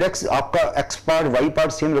 आप जेड एक्स आपका x part Y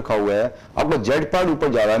part same रखा हुआ है, आपका जेड पार्ट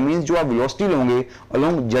ऊपर जा रहा है, मींस जो आप वेलोसिटी लोगे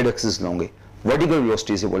अलोंग जेड एक्सिस लोगे, वर्टिकल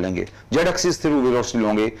वेलोसिटी से बोलेंगे, जेड एक्सिस थ्रू वेलोसिटी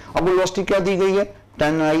लोगे। अब वेलोसिटी क्या दी गई है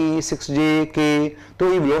 10i 6j k।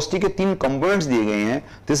 तो ये वेलोसिटी के 3 कंपोनेंट्स दिए गए हैं,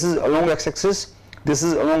 this is along x axis, this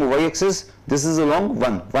is along Y axis, this is along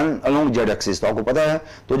 1 along Z axis. तो आपको पता है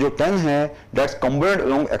तो जो 10 है that's component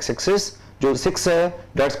along x axis, जो 6 है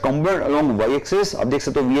that's component along Y axis. अब देख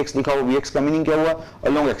सकते हो vx लिखा हुआ, vx का मीनिंग क्या हुआ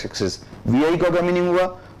अलोंग एक्स एक्सिस, vi का क्या मीनिंग हुआ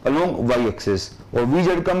अलोंग वाई एक्सिस, और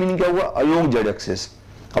vz का मीनिंग क्या हुआ अलोंग जेड एक्सिस।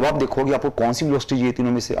 अब आप देखोगे आपको कौन सी वेलोसिटी चाहिए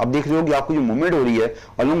तीनों में से। आप देख रहे हो कि आपको जो मूवमेंट हो रही है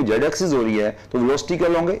अलोंग जेड एक्सिस हो रही है, तो वेलोसिटी क्या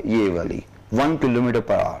लोगे ये वाली 1 किलोमीटर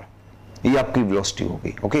पर आवर, ये आपकी वेलोसिटी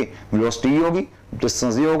होगी। ओके, वेलोसिटी ये होगी,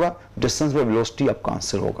 डिस्टेंस ये होगा, डिस्टेंस बाय वेलोसिटी आपका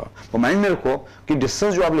आंसर होगा। तो माइंड में रखो कि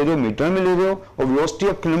डिस्टेंस जो आप ले रहे हो मीटर में ले रहे हो और वेलोसिटी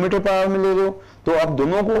आप किलोमीटर पर आवर में ले रहे हो, तो आप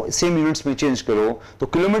दोनों को सेम यूनिट्स में चेंज करो। तो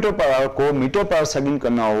किलोमीटर पर आवर को मीटर पर सेकंड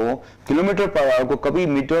करना हो, किलोमीटर पर आवर को कभी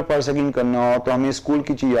मीटर पर सेकंड करना हो, तो हमें स्कूल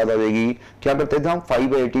की चीज याद आएगी। क्या करते थे हम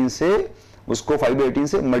 5/18 से उसको 5/18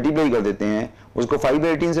 से मल्टीप्लाई कर देते हैं, उसको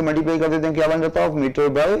 5/18 से मल्टीप्लाई कर देते हैं, क्या बन जाता है मीटर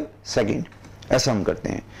बाय सेकंड, ऐसा हम करते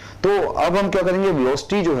हैं। तो अब हम क्या करेंगे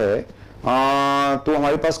वेलोसिटी जो है तो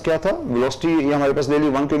हमारे पास क्या था वेलोसिटी, ये हमारे पास ले ली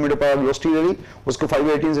 1 किलोमीटर पर वेलोसिटी ले ली, उसको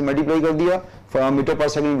 5/18 से मल्टीप्लाई कर दिया, मीटर पर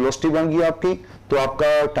सेकंड वेलोसिटी बन गई आपकी। तो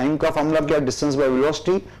आपका टाइम का फॉर्मूला क्या डिस्टेंस बाय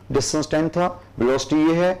वेलोसिटी, डिस्टेंस 10 था, वेलोसिटी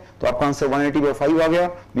ये है, तो आपका आंसर 180/5 आ गया,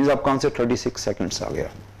 मींस आपका आंसर 36 सेकंड्स आ गया।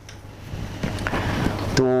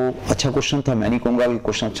 तो अच्छा क्वेश्चन था, मैं नहीं कहूंगा कि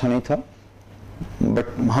क्वेश्चन अच्छा नहीं था,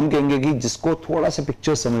 बट हम कहेंगे कि जिसको थोड़ा सा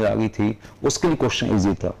पिक्चर समझ आ गई थी उसके लिए क्वेश्चन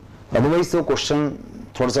इजी था। अदरवाइज तो क्वेश्चन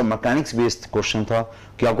थोड़ा सा मैकेनिक्स बेस्ड क्वेश्चन था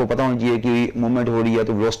कि आपको पता होना चाहिए कि मूवमेंट हो रही है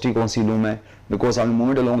तो वेलोसिटी कौन सी लूं मैं, बिकॉज आपने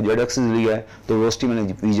मूवमेंट अलोंग जेड एक्सिस लिया है तो वेलोसिटी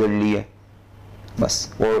मैंने वीजेड ली है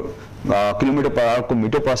बस। और किलोमीटर पर आवर को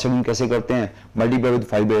मीटर पर सेकंड कैसे करते हैं मल्टीप्लाई विद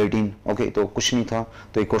 5/18। ओके, तो कुछ नहीं था,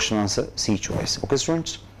 तो ये question answer C choice. Okay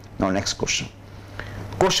students, now next question,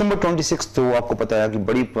 question number 26। तो आपको पता है कि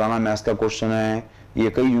बड़ी पुराना मैथ्स का क्वेश्चन है, ये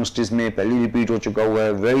कई यूनिवर्सिटीज में पहले रिपीट हो चुका हुआ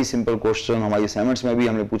है, वेरी सिंपल क्वेश्चन, हमारी असाइनमेंट्स में भी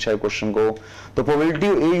हमने पूछा है क्वेश्चन को। तो probability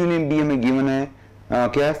of A union B हमें गिवन है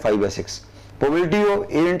क्या है 5/6, probability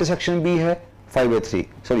of A intersection B है 5/3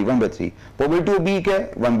 सॉरी 1/3, प्रोबेबिलिटी ऑफ बी क्या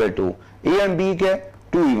है 1/2, ए एंड बी क्या है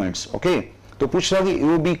 2 इवेंट्स। ओके, तो पूछ रहा कि ए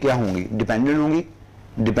और बी क्या होंगी, डिपेंडेंट होंगी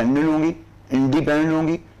डिपेंडेंट होंगी, इंडिपेंडेंट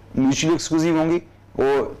होंगी, म्यूचुअली एक्सक्लूसिव होंगी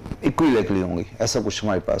और इक्विलैटरली होंगी, ऐसा कुछ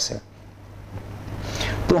हमारे पास है।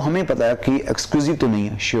 तो हमें पता है कि एक्सक्लूसिव तो नहीं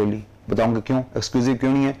है, श्योरली बताऊंगा क्यों एक्सक्लूसिव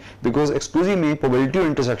क्यों नहीं है। बिकॉज एक्सक्लूसिव में प्रोबेबिलिटी ऑफ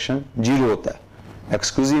इंटरसेक्शन 0 होता है।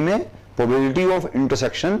 एक्सक्लूसिव में प्रोबेबिलिटी ऑफ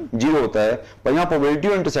इंटरसेक्शन 0 होता है, पर यहाँ प्रोबेबिलिटी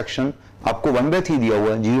ऑफ इंटरसेक्शन आपको 1/3 दिया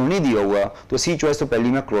हुआ है, 0 नहीं दिया हुआ, तो सी चॉइस तो पहली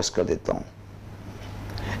मैं क्रॉस कर देता हूँ।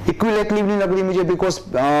 इक्विलैटरली नहीं लग रही मुझे, बिकॉज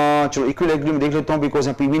चलो इक्विलैटरली में देख लेता हूँ, बिकॉज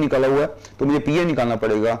यहाँ पीवी निकाला हुआ है तो मुझे पीए निकालना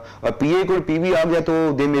पड़ेगा, और पीए को पीवी आ गया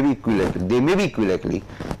तो दे में भी इक्विलैटरली।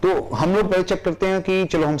 तो हम लोग पहले चेक करते हैं कि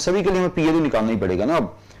चलो हम सभी के लिए हमें पीए तो निकालना ही पड़ेगा ना।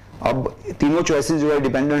 अब तीनों चॉइसेस जो है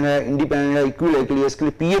डिपेंडेंट है, इंडिपेंडेंट है, इक्विलैटरली है, इसके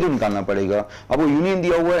लिए पीए तो निकालना पड़ेगा। अब वो यूनियन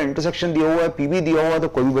दिया हुआ है, इंटरसेक्शन दिया हुआ है, पीवी दिया हुआ है, तो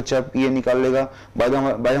कोई भी बच्चा पीए निकाल लेगा।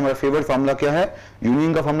 बाय हमारा फेवरेट फार्मूला क्या है,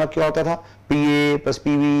 यूनियन का फार्मूला क्या होता था, पीए प्लस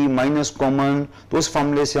पीवी माइनस कॉमन। तो उस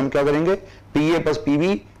फार्मूले से हम क्या करेंगे, पीए plus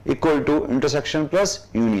PV equal two intersection plus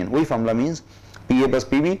union, वही formula means PA plus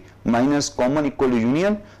PV minus common equal to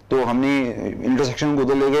union. तो हमने इंटरसेक्शन को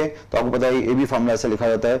उधर ले गए, तो आपको पता है ये भी फार्मूला ऐसा लिखा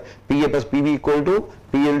जाता है, पीए plus PV equal to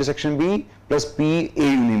PA intersection B plus P A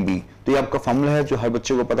union B. तो ये आपका फार्मूला है जो हर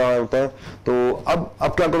बच्चे को पता होता है। तो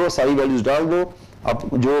अब क्या करो, सारी वैल्यूज डाल दो। अब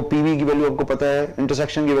जो पीवी की वैल्यू आपको पता है,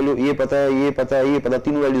 इंटरसेक्शन की वैल्यू ये पता है, ये पता है, ये पता,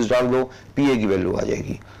 तीनों वैल्यूज डाल दो, पीए की वैल्यू आ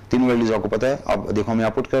जाएगी। तीनों वैल्यूज आपको पता है। अब देखो हम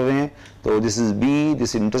यहाँ पुट कर रहे हैं, तो this is B,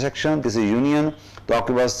 this is intersection, this is union. तो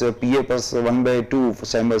आपके पास पीए प्लस 1/2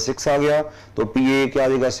 7/6 आ गया। तो पीए क्या आ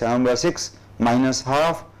जाएगा, 7/6 minus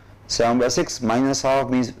half, 7/6 minus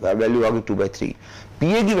half means value आ गई 2/3।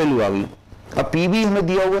 पीए की वैल्यू आ गई। अब पीबी हमें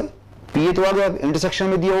दिया हुआ है, पीए तो आ गया, इंटरसेक्शन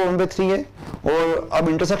में दिया हुआ 1/3 है, और अब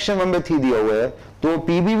इंटरसेक्शन 1/3 दिया हुआ है, तो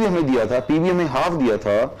पीबी भी हमें दिया था, पीबी हमें हाफ दिया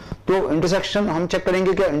था। तो इंटरसेक्शन हम चेक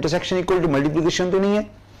करेंगे क्या इंटरसेक्शन इक्वल टू मल्टीप्लिकेशन तो नहीं है,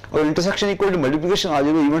 और इंटरसेक्शन इक्वल टू मल्टीप्लिकेशन आ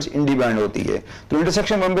जाएगा, इवेंट्स इंडिपेंडेंट होती है। तो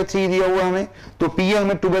इंटरसेक्शन 1/3 दिया हुआ है हमें, तो पीए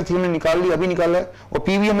हमें 2/3 में निकाल लिया, अभी निकाला है, और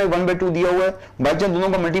पीवी हमें 1/2 दिया हुआ है, बाई चांस दोनों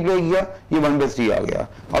का मल्टीप्लाई किया, ये 1/3 आ गया।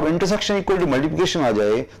 अब इंटरसेक्शन इक्वल टू मल्टीप्लिकेशन आ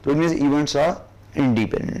जाए तो it means events are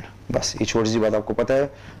independent. बस ये छोटी सी बात आपको पता है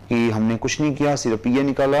कि हमने कुछ नहीं किया, सिर्फ पीए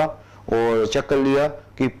निकाला और चेक कर लिया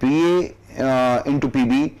कि पीए into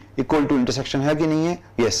PB equal two intersection है कि नहीं है।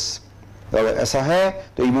 यस, अगर ऐसा है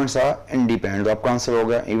तो इवेंट्स आर इंडिपेंडेंट। तो आपका आंसर हो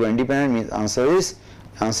गया event independent means answer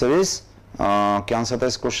is क्या आंसर था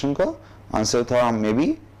इस क्वेश्चन का, आंसर था मे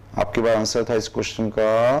बी आपके पास आंसर था इस क्वेश्चन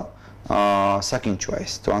का सेकंड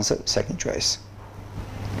चॉइस। तो answer second choice.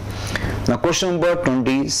 Now question number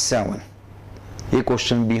 27, ये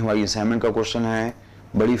क्वेश्चन भी हमारी असाइनमेंट का क्वेश्चन है,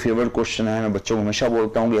 बड़ी फेवरेट क्वेश्चन है। मैं बच्चों को हमेशा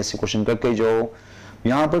बोलता हूँ कि ऐसे क्वेश्चन करके जाओ।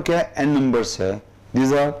 यहाँ पर क्या है, n नंबर्स है,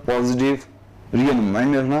 these are positive real number.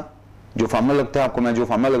 Mind में रखना, जो फार्मूला लगता है आपको, मैं जो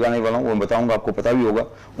फार्मूला लगाने वाला हूँ वो बताऊंगा, आपको पता भी होगा,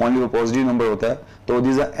 ओनली वो पॉजिटिव नंबर होता है। तो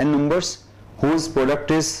these are n numbers whose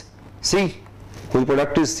product is c, whose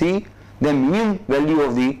product is c, then minimum value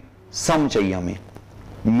of the sum चाहिए हमें,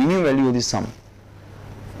 minimum value of the sum।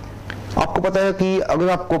 आपको पता है कि अगर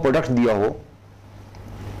आपको प्रोडक्ट दिया हो,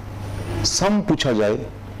 सम पूछा जाए,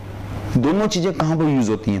 दोनों चीजें कहां पर यूज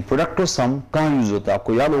होती हैं, प्रोडक्ट और सम कहां यूज होता है,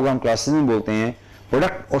 आपको याद होगा हम क्लासेस में बोलते हैं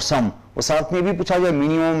प्रोडक्ट और सम, और साथ में भी पूछा जाए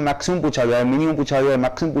मिनिमम मैक्सिमम पूछा जाए, मिनिमम पूछा जाए,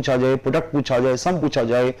 मैक्सिमम पूछा जाए, प्रोडक्ट पूछा जाए, सम पूछा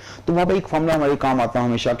जाए, तो वहां पर एक फॉर्मूला हमारे काम आता है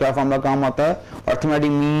हमेशा। क्या फॉर्मूला काम आता है,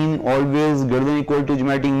 arithmetic mean always greater than equal to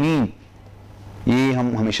geometric mean. ये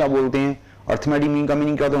हम हमेशा बोलते हैं। अर्थमेटिक मीन का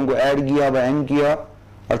मीनिंग क्या होता है, उनको ऐड किया व एन किया।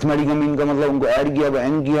 अर्थमेटिक का मीन का मतलब उनको ऐड किया व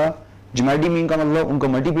एन किया। ज्योमेट्रिक मीन का मतलब उनको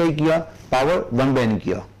मल्टीप्लाई किया, पावर 1/n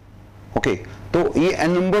किया। ओके, तो ये n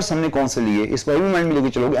नंबर्स हमने कौन से लिए, इस पर भी माइंड में लेके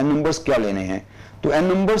चलोगे n नंबर्स क्या लेने हैं। तो n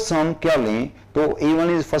नंबर्स हम क्या लें, तो a1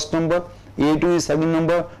 is first number, a2 is second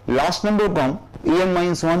number, last number को हम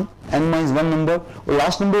an-1 n-1 नंबर, और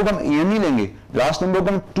लास्ट नंबर को हम an नहीं लेंगे, लास्ट नंबर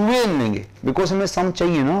को हम 2an लेंगे, बिकॉज हमें सम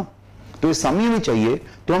चाहिए ना। तो ये सम ही हमें चाहिए,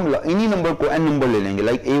 तो हम इन्हीं नंबर को n नंबर ले लेंगे,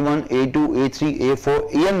 like a1 a2 a3 a4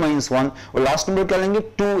 an-1, और लास्ट नंबर क्या लेंगे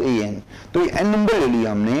 2an। तो ये n नंबर ले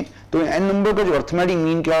लिया हमने। तो n नंबर का जो अर्थमेटिक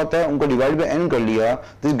मीन क्या होता है, उनको डिवाइड बाय n कर लिया,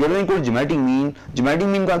 this greater than equal geometric mean. Geometric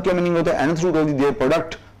mean का क्या मीनिंग होता है, nth root of the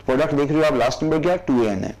product. Product देख रहे हो आप, लास्ट नंबर क्या है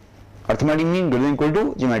 2an है, arithmetic mean greater than equal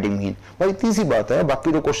to geometric mean. भाई इतनी सी बात है,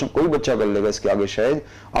 बाकी तो क्वेश्चन कोई बच्चा कर लेगा इसके आगे शायद।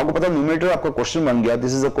 आपको पता है न्यूमरेटर आपका क्वेश्चन बन गया,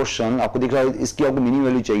 दिस इज अ क्वेश्चन, आपको दिख रहा है इसकी आपको मिनिमम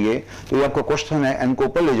वैल्यू चाहिए, तो ये आपका क्वेश्चन है, n को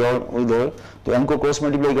ऊपर ले जाओ उधर, तो n को क्रॉस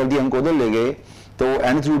मल्टीप्लाई कर दिया, n को उधर ले गए, तो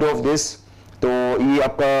nth रूट ऑफ दिस, तो ये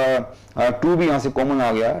आपका 2 भी यहाँ से कॉमन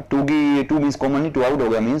आ गया, 2 मींस कॉमन नहीं, 2 आउट हो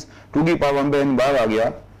गया, मींस 2 की पावर 1/n बार आ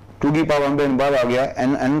गया, 2 की पावर 1/n बार आ गया,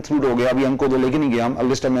 n nth रूट हो गया। अभी n को उधर लेके नहीं गया हम,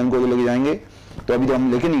 अगले स्टेप में n को उधर लेके जाएंगे, तो अभी तो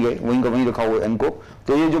हम लेके नहीं गए, वहीं का वहीं रखा हुआ n को।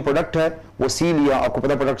 तो ये जो प्रोडक्ट है वो c लिया, आपको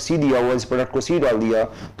पता प्रोडक्ट c दिया हुआ, इस प्रोडक्ट को c डाल दिया,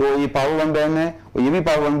 तो ये पावर 1 बाय n है और ये भी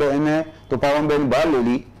पावर 1 बाय n है, तो पावर 1 बाय n बाहर ले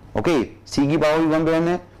ली। ओके, c की पावर 1 बाय n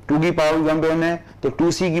है, 2 की पावर 1 बाय n है, तो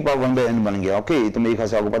 2c की पावर 1 बाय n बन गया। ओके, तो मेरे ख्याल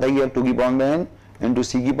से आपको पता ही है 2 की power 1 bye n into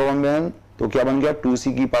c की पावर 1 बाय n, तो क्या बन गया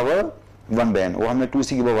 2c की पावर 1 बाय n, वो हमने 2c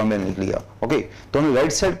की पावर 1 बाय n लिख लिया। ओके, तो हमने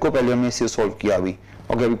राइट साइड को पहले हमने इसे सॉल्व किया अभी।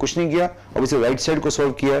 ओके, अभी कुछ नहीं किया, अब इसे राइट साइड को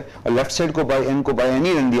सॉल्व किया है और लेफ्ट साइड को बाय n को बाय n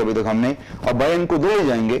ही रख दिया अभी तक हमने। अब बाय n को उधर ले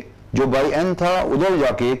जाएंगे, जो बाय n था उधर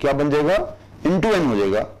जाके क्या बन जाएगा इनटू n हो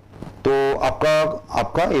जाएगा। तो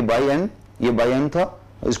आपका ये बाय n था,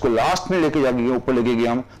 इसको लास्ट में लेके जाके ऊपर लेके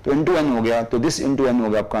गया हम, तो इनटू n हो गया, तो दिस इनटू n हो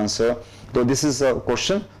गया आपका आंसर। तो this is a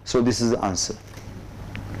question, so this is answer.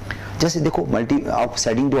 जैसे देखो आप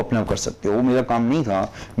सेटिंग तो अपने आप कर सकते हो, वो मेरा काम नहीं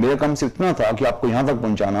था, मेरा काम सिर्फ इतना था कि आपको यहां तक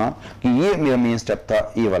पहुंचाना कि ये मेरा मेन स्टेप था,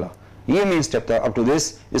 ये वाला ये मेन स्टेप था अप टू दिस।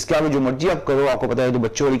 इसके आगे जो मर्जी आप करो, आपको पता है, तो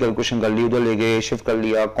बच्चों वाली कैलकुलेशन कर ली, उधर ले गए, शिफ्ट कर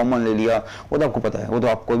लिया, कॉमन ले लिया, वो तो आपको पता है, वो तो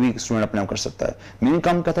आप कोई भी स्टूडेंट अपने आप कर सकता है। मेन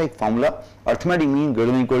काम क्या था, एक formula arithmetic mean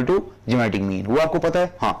greater than equal to geometric mean, वो आपको पता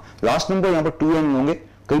है। हाँ, लास्ट नंबर यहाँ पर 2n होंगे,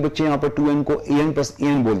 कई बच्चे यहाँ पर 2n को an प्लस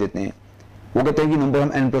an बोल देते हैं, वो कहते हैं कि नंबर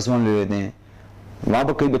हम n प्लस 1 ले लेते हैं। वहां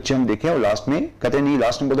पर कई बच्चे हम देखे और लास्ट में कहते हैं नहीं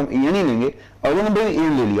लास्ट नंबर तो हम an ही लेंगे, अगले नंबर में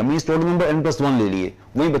an ले लिया, means total number n plus 1 ले लिए,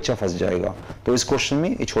 वही बच्चा फंस जाएगा। तो इस क्वेश्चन में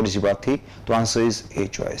ये छोटी सी बात थी, तो आंसर इज ए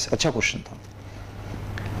चॉइस। अच्छा क्वेश्चन था।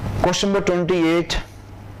 क्वेश्चन नंबर 28,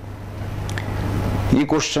 ये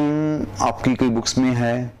क्वेश्चन आपकी कई बुक्स में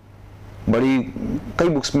है, कई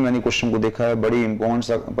बुक्स में मैंने क्वेश्चन को देखा है, बड़ी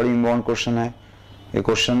इंपॉर्टेंट क्वेश्चन है ये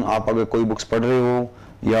क्वेश्चन। आप अगर कोई बुक्स पढ़ रहे हो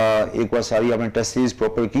या एक बार सारी आपने टेस्ट सीरीज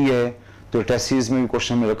प्रॉपर की है, तो टेस्ट सीरीज में भी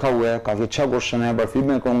क्वेश्चन में रखा हुआ है, काफी अच्छा क्वेश्चन है, बट फिर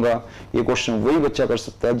मैं कहूंगा ये क्वेश्चन वही बच्चा कर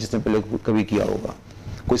सकता है जिसने पहले कभी किया होगा।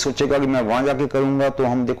 कोई सोचेगा कि मैं वहां जाके करूंगा, तो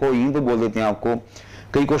हम देखो यहीं पे बोल देते हैं आपको,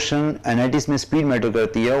 कई क्वेश्चन एनआईटीज में स्पीड मैटर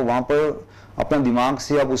करती है, वहां पर अपना दिमाग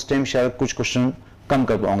से आप उस टाइम शायद कुछ क्वेश्चन कम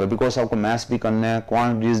कर पाओगे, बिकॉज आपको मैथ्स भी करना है,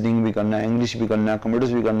 क्वांट रीजनिंग भी करना है, इंग्लिश भी करना है,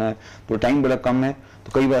 कंप्यूटर्स भी करना है, तो टाइम बड़ा कम है,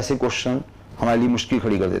 तो कई बार ऐसे क्वेश्चन हमारे लिए मुश्किल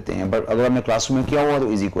खड़ी कर देते हैं। बट अगर हमने क्लासरूम में किया हुआ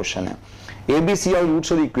तो इजी क्वेश्चन है। ABC और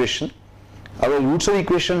रूट्स ऑफ इक्वेशन, अगर रूट्स ऑफ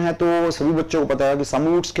इक्वेशन है तो सभी बच्चों को पता है कि सम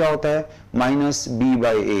रूट्स क्या होता है, minus b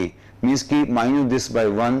by A, means की माइनस दिस बाई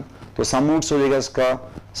 1, तो सम रूट्स हो जाएगा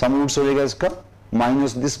इसका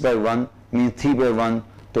minus this by 1 means 3 by 1,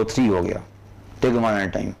 तो 3 हो गया, take 1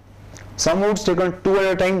 at time. Some roots taken 2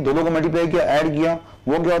 at time, दोनों को मल्टीप्लाई किया, ऐड किया,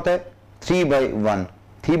 वो क्या होता है 3 बाई 1,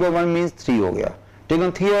 3 बाई 1 मीन्स 3 हो गया,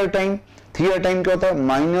 taken 3 at time, 3 at time क्या होता है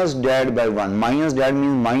minus dad by 1, minus dad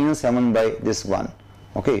means minus 7 by this 1,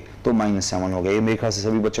 okay, तो -7 हो गया। ये मेरे ख्याल से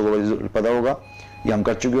सभी बच्चों को पता होगा, ये हम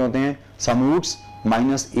कर चुके होते हैं। सम roots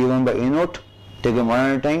minus a1 by a0 taken 1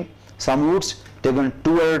 at time, some roots taken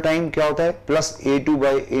 2 at time क्या होता है plus a2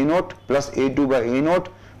 by a0 plus a2 by a0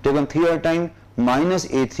 taken 3 at time minus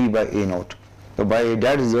a3 by a0, तो बाय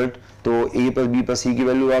दैट रिजल्ट तो a plus b plus c की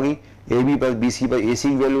value आ गई, ab plus bc plus ac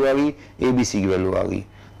की value आ गई, abc की value आ गई।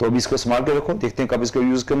 तो अभी इसको संभाल के रखो, देखते हैं कब इसको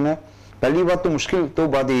यूज करना है। पहली बात तो मुश्किल तो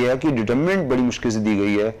बात यह है कि डिटरमिनेंट बड़ी मुश्किल से दी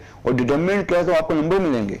गई है, और डिटरमिनेंट क्या है तो आपको नंबर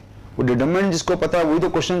मिलेंगे, वो डिटरमिनेंट जिसको पता है वही तो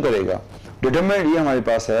क्वेश्चन करेगा। डिटरमिनेंट ये हमारे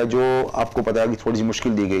पास है जो आपको पता है कि थोड़ी सी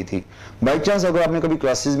मुश्किल दी गई थी। बाई चांस अगर आपने कभी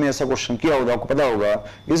क्लासेस में ऐसा क्वेश्चन किया होगा, आपको पता होगा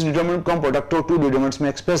इस डिटरमिनेंट को हम प्रोडक्ट ऑफ 2 डिटरमिनेंट्स में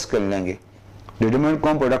एक्सप्रेस कर लेंगे, डिटरमिनेंट को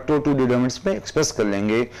हम प्रोडक्ट ऑफ 2 डिटरमिनेंट्स में एक्सप्रेस कर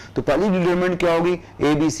लेंगे। तो पहली डिटरमिनेंट क्या होगी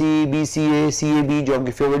ABC BCA CAB, जो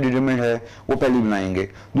आपकी फेवरेट डिटरमिनेंट है वो पहली बनाएंगे।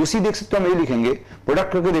 दूसरी देख सकते हो हम ये लिखेंगे,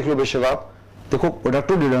 प्रोडक्ट करके देख लो बेशक आप, देखो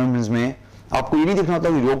प्रोडक्ट ऑफ डिटरमिनेंट्स में आपको ये नहीं देखना होता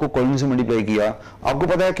कि रो को कॉलम से मल्टीप्लाई किया, आपको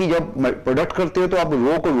पता है कि जब प्रोडक्ट करते हो तो आप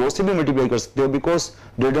रो को रो से भी मल्टीप्लाई कर सकते हो, because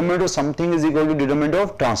determinant of something is equal to determinant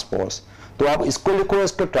of transpose. तो आप इसको लिखो,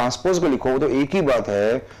 इसके ट्रांसपोज को लिखो, तो एक ही बात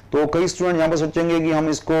है। तो कई स्टूडेंट यहाँ पर सोचेंगे कि हम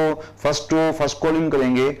इसको फर्स्ट रो फर्स्ट कॉलम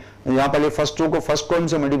करेंगे, यहाँ पहले फर्स्ट रो को फर्स्ट कॉलम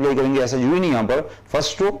से मल्टीप्लाई करेंगे, ऐसा जरूरी नहीं, यहाँ पर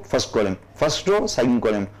first row first column, first row second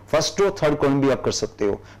column, first row third column भी आप कर सकते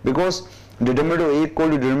हो, because determinant of A equal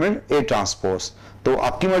to determinant A transpose. तो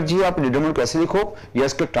आपकी मर्जी है, आप डिटरमिनेंट कैसे लिखो या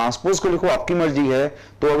इसके ट्रांसपोज को लिखो, आपकी मर्जी है।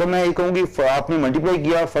 तो अगर मैं ये कहूँ कि आपने मल्टीप्लाई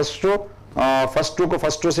किया फर्स्ट रो को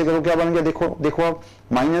फर्स्ट रो से करो, क्या बन गया, देखो आप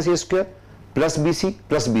minus A square plus BC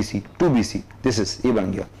 2BC, this is ये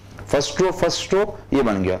बन गया। फर्स्ट रो ये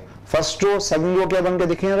बन गया, फर्स्ट रो सेकंड रो क्या बन गया,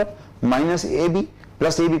 देखिए जरा, minus AB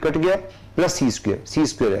plus AB cut गया प्लस C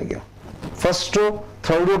स्क्वायर रह गया। फर्स्ट रो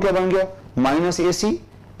थर्ड रो क्या बन गया, minus AC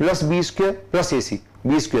plus B square plus AC,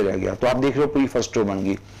 B square रह गया। तो आप देख रहे हो पूरी फर्स्ट रो बन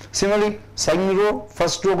गई। Similarly second row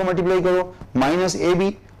first row को मल्टीप्लाई करो, minus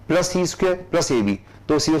AB plus C square plus AB,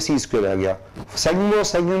 तो C स्क्वायर रह गया।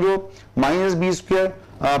 Second rho minus B square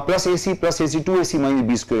plus ए सी 2ac माइनस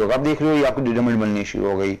बी स्क्वायर होगा। आप देख रहे हो ये आपकी डिटरमिनेंट बननी शुरू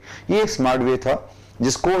हो गई। ये एक स्मार्ट वे था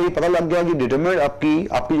जिसको ये पता लग गया कि डिटरमिनेंट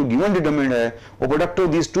आपकी जो गिवन डिटरमिनेंट है वो product of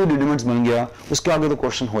these two determinants बन गया, उसके आगे तो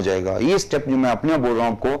क्वेश्चन हो जाएगा। ये स्टेप जो मैं अपने आप बोल रहा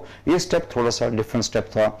हूँ आपको, ये स्टेप थोड़ा सा डिफरेंट स्टेप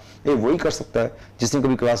था। ये वही कर सकता है जिसने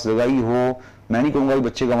कभी क्लास लगाई हो। मैं नहीं कहूँगा कि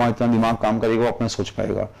बच्चे का वहाँ इतना दिमाग काम करेगा, वो अपना सोच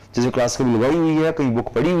पाएगा। जिसे क्लास कभी लगाई हुई है, कहीं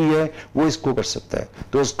बुक पढ़ी हुई है, वो इसको कर सकता है।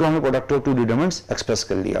 तो इसको हमने product of to determinants express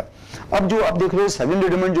कर लिया। अब जो आप देख रहे हो सेकंड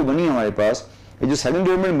डिटरमिनेंट जो बनी है हमारे पास, ये जो सेकंड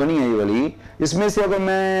डिटरमिनेंट बनी है ये वाली, इसमें से अगर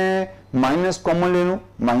मैं माइनस कॉमन ले लूं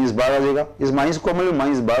माइनस 12 आ जाएगा, इस माइनस कॉमन ले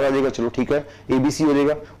माइनस 12 आ जाएगा, चलो ठीक है, ABC हो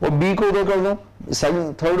जाएगा। और B को उधर कर दूं,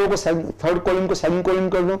 थर्ड कॉलम को सेकंड कॉलम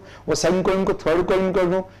कर दूं और सेकंड कॉलम को थर्ड कॉलम कर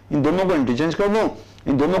दूं, इन दोनों को इंटरचेंज कर दूं,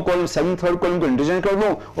 इन दोनों कॉलम सेकंड थर्ड कॉलम को इंटरचेंज कर दूं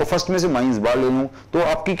और फर्स्ट में से माइनस 12 ले लूं, तो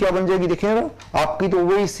आपकी क्या बन जाएगी देखिएगा, आपकी तो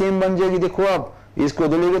वही सेम बन जाएगी। देखो आप इसको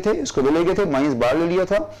दो ले गए थे, इसको दो ले गए थे, माइनस 12 ले लिया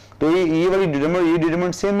था, तो ये वाली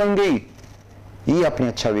डिटरमिनेंट सेम बन गई। ये आपने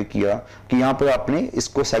अच्छा वे किया कि यहां पर आपने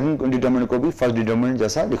इसको सेकंड डिटरमिनेंट को भी फर्स्ट डिटरमिनेंट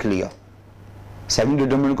जैसा लिख लिया, सेकंड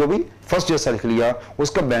डिटरमिनेंट को भी फर्स्ट जैसा लिख लिया।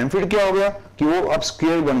 उसका बेनिफिट क्या हो गया कि वो अब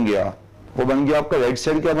स्क्वायर बन गया, वो बन गया आपका राइट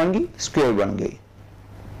साइड क्या बन गई, स्क्वायर बन गई।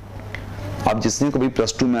 अब जिसने कभी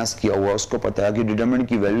 +2 मैथ्स किया हुआ उसको पता है कि डिटरमिनेंट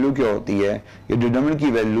की वैल्यू क्या होती है। ये डिटरमिनेंट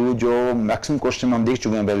की वैल्यू जो मैक्सिमम क्वेश्चन में हम देख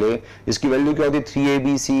चुके हैं पहले, इसकी वैल्यू क्या होती है,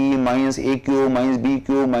 3abc minus a cube minus b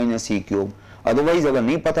cube minus c cube. Otherwise अगर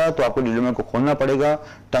नहीं पता है तो आपको डिटरमिनेंट को खोलना पड़ेगा,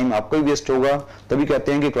 टाइम आपका ही वेस्ट होगा। तभी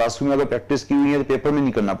कहते हैं कि क्लासरूम में अगर प्रैक्टिस की हुई है तो पेपर में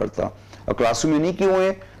नहीं करना पड़ता, और क्लासरूम में नहीं किए हुए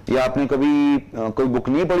या आपने कभी कोई बुक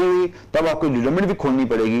नहीं पढ़ी हुई तब आपको डिटरमिनेंट भी खोलनी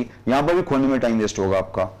पड़ेगी, यहाँ पर भी खोलने में टाइम वेस्ट होगा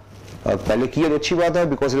आपका। पहले किया तो अच्छी बात है,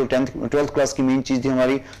 बिकॉज 12th क्लास की मेन चीज थी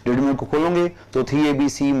हमारी। डिटरमिनेंट को खोलोगे तो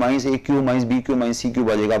 3abc minus a cube minus b cube minus c cube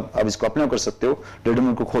आ जाएगा। अब इसको अपना कर सकते हो,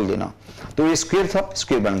 डिटरमिनेंट को खोल देना। तो ये स्क्वायर था,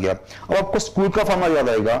 स्क्वायर बन गया। अब आपको स्कूल का फॉर्मूला याद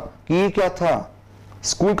आएगा कि ये क्या था।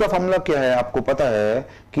 स्कूल का फॉर्मूला क्या है, आपको पता है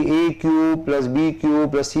कि a cube plus b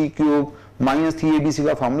cube plus c cube minus 3abc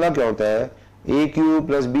का फॉर्मूला क्या होता है, a cube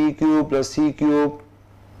plus b cube plus c cube,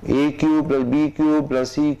 a cube plus b cube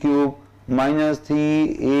plus c cube minus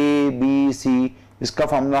 3abc। इसका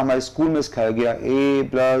फॉर्मूला हमारे स्कूल में सिखाया गया, a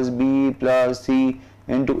plus b plus c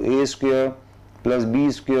into a square plus b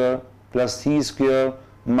square plus c square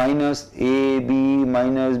minus ab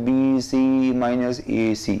minus bc minus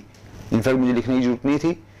ac। In fact मुझे लिखने की जरूरत नहीं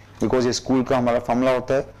थी, बिकॉज ये स्कूल का हमारा फॉर्मूला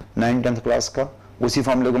होता है 9th-10th क्लास का। उसी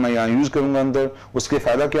फॉर्मूले को मैं यहाँ यूज करूंगा अंदर। उसके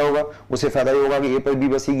फायदा क्या होगा, उससे फायदा ये होगा कि a पर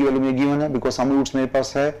b पर c की वैल्यू में गिवन है, बिकॉज सम रूट्स मेरे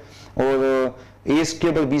पास है, और a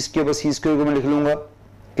स्क्वायर पर b स्क्वायर पर c स्क्वायर को मैं लिख लूंगा।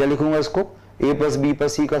 क्या लिखूंगा इसको, a प्लस b पर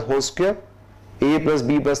c का whole square, a plus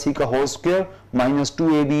b पर c का whole square minus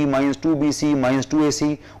 2ab minus 2bc minus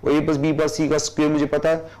 2ac, और a प्लस b पर c का स्क्वायर मुझे पता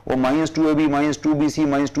है, और minus 2ab minus 2bc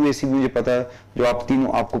minus 2ac मुझे पता है। जो आप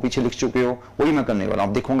तीनों आपको पीछे लिख चुके हो वही मैं करने वाला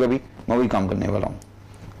हूँ। देखोगे अभी मैं वही काम करने वाला हूँ,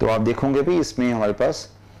 तो आप देखोगे भी इसमें हमारे पास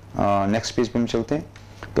नेक्स्ट पेज पे हम चलते हैं।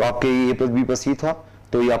 तो आपके a प्लस b पर c था,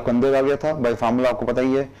 तो ये आपका अंदर आ गया था बाय फार्मूला, आपको पता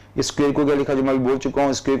ही है। इस स्क्वायर को क्या लिखा, जो मैं बोल चुका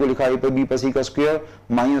हूँ, स्क्वायर को लिखा a पर b पर c का square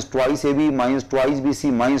minus twice ab minus twice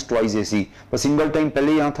bc minus twice ac। पर सिंगल टाइम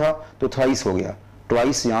पहले यहाँ था तो थ्राइस हो गया,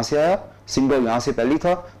 ट्वाइस यहाँ से आया, सिंगल यहाँ से पहले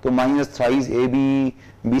था तो minus thrice ab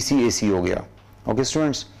bc ac हो गया। ओके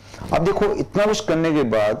स्टूडेंट्स, अब देखो इतना कुछ करने के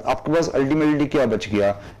बाद आपके पास अल्टीमेटली क्या बच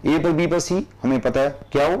गया, a पर b पर c हमें पता है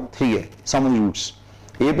क्या हो, 3 है, सम of the roots.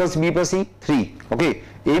 a plus b plus c 3, okay,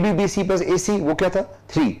 ab bc plus ac वो क्या था,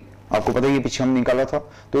 3, आपको पता है ये पीछे हम निकाला था।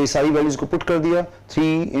 तो ये सारी वैल्यूज को पुट कर दिया,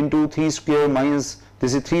 3 into 3 square minus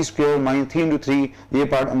this is 3 square minus 3 into 3, ये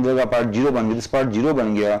पार्ट अंदर का पार्ट 0 बन गया, दिस पार्ट 0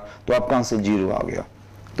 बन गया, तो आपका आंसर 0 आ गया।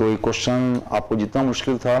 तो ये क्वेश्चन आपको जितना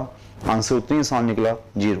मुश्किल था आंसर उतना ही आसान निकला,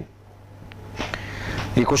 0।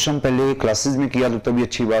 ये क्वेश्चन पहले क्लासेस में किया तो तभी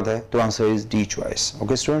अच्छी बात है, तो answer is D choice.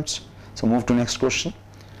 Okay students, so move to next question.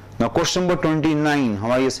 Now question number 29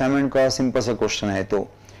 हमारी असाइनमेंट का सिंपल सा क्वेश्चन है। तो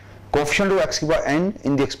कोएफिशिएंट ऑफ x की power n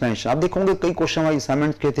in the expansion. आप देखोगे कई क्वेश्चन हमारे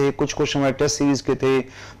असाइनमेंट के थे, कुछ क्वेश्चन हमारे टेस्ट सीरीज के थे,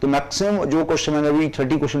 तो मैक्सिमम जो क्वेश्चन मैंने अभी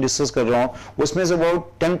 30 क्वेश्चन डिस्कस कर रहा हूँ उसमें से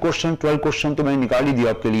अबाउट 10 क्वेश्चन 12 क्वेश्चन तो मैंने निकाल ही दिया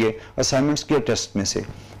आपके लिए असाइनमेंट्स के टेस्ट में से,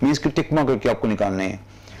 मीन्स कि टिक मार्क करके आपको निकालने हैं।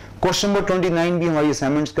 क्वेश्चन नंबर 29 भी हमारी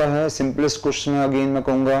असाइनमेंट्स का है, सिंपलेस्ट क्वेश्चन है। अगेन मैं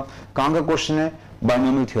कहूंगा कहाँ का क्वेश्चन है,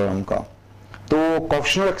 बाइनोमियल थ्योरम का। तो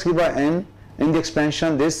कोएफिशिएंट ऑफ x की power n in the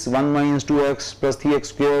expansion this 1 minus 2x plus 3x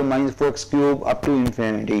square minus 4x cube up to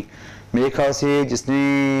infinity। मेरे ख्याल से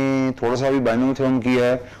जिसने थोड़ा सा भी बाइनोमियल थ्योरम किया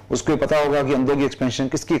है उसको पता होगा कि अंदर की एक्सपेंशन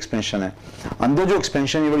किसकी एक्सपेंशन है। अंदर जो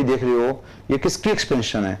एक्सपेंशन ये वाली देख रहे हो ये किसकी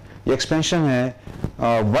एक्सपेंशन है, ये एक्सपेंशन है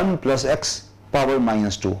 1 प्लस एक्स पावर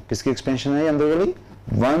माइनस 2। किसकी एक्सपेंशन है ये अंदर वाली,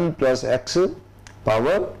 1 प्लस एक्स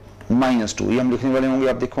पावर माइनस 2। ये हम लिखने वाले होंगे,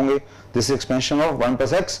 आप देखोगे this expansion of 1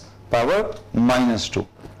 plus x power minus 2।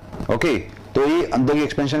 Okay, तो ये अंदर की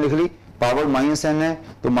एक्सपेंशन लिख ली, पावर माइनस एन है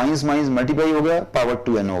तो माइनस माइनस मल्टीप्लाई हो गया, पावर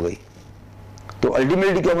 2n हो गई। तो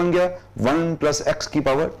अल्टीमेटली क्या बन गया, 1 प्लस एक्स की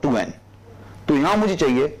पावर 2n। तो यहां मुझे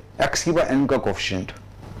चाहिए x की पावर n का कोफिशिएंट।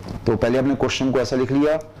 तो पहले अपने क्वेश्चन को ऐसा लिख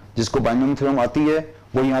लिया, जिसको बाइनोमियल थ्योरम आती है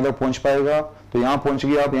वो यहां तक पहुंच पाएगा। तो यहां पहुंच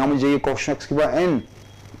गया आप, यहां मुझे चाहिए कोफिशिएंट x की पावर n।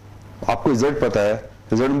 आपको रिजल्ट पता है,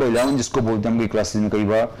 रिजल्ट नंबर 11 जिसको बोलते हैं हम क्लासेस में कई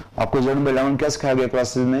बार, आपको रिजल्ट नंबर 11 क्या सिखाया गया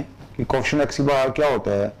क्लासेस में कि कोफिशिएंट x की पावर r क्या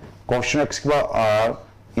होता है, कोफिशिएंट x की power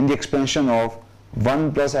r in the expansion of 1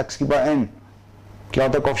 plus x की पावर n। क्या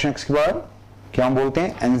होता है कोफिशिएंट x की पावर, क्या हम बोलते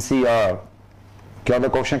हैं NCR। क्या होता है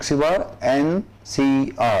कोफिशिएंट x की power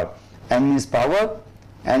NCR। n means power,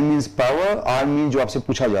 n means power, r means जो आपसे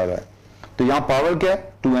पूछा जा रहा है। तो यहां पावर क्या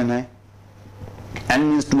है, 2n है, n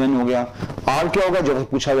मींस 2n हो गया। r क्या होगा, जो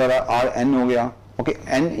पूछा जा रहा है rn हो गया। ओके,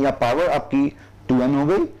 n या पावर आपकी 2n हो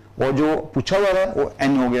गई और जो पूछा जा रहा है वो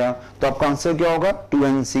n हो गया। तो आपका आंसर क्या होगा,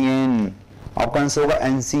 2ncn। आपका आंसर होगा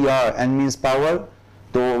NCR। n मींस पावर,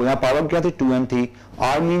 तो यहाँ पावर क्या थी, 2n थी।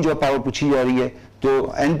 r मीन जो पावर पूछी जा रही है, तो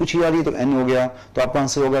n पूछी जा रही है तो n हो गया। तो आपका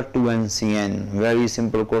आंसर होगा 2ncn। Very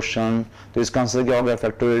simple question. तो इसका आंसर क्या होगा,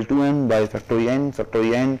 factorial 2n bye factorial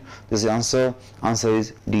n। This answer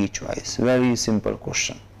is D choice. Very simple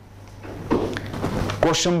question.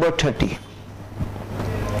 Question number 30।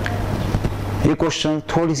 ये क्वेश्चन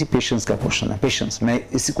थोड़ी सी पेशेंस का क्वेश्चन है। पेशेंस, मैं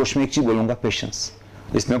इसी क्वेश्चन में एक चीज बोलूंगा, पेशेंस।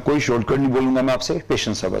 इसमें कोई शॉर्टकट नहीं बोलूंगा मैं आपसे,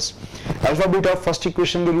 पेशेंस है बस। अल्फा बीटा फर्स्ट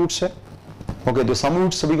इक्वेशन के रूट्स है। ओके, तो सम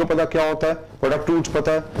रूट्स सभी को पता क्या होता है, प्रोडक्ट रूट्स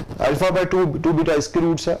पता है। अल्फा बाय 2 बीटा इसके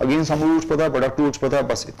रूट्स है। अगेन सम रूट्स पता है, प्रोडक्ट रूट्स पता है,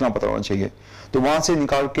 बस इतना पता होना चाहिए। तो वहां से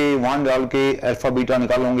निकाल के वहां डाल के अल्फा बीटा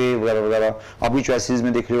निकालोगे वगैरह वगैरह। अभी चॉइसेस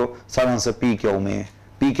में देख रहे हो सारा आंसर पी क्यू में है,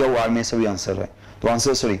 पी क्यू आर में सभी आंसर है। तो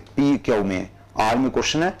आंसर सॉरी पी क्यू में है, आर में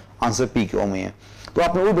क्वेश्चन है, आंसर पी क्यू में है। तो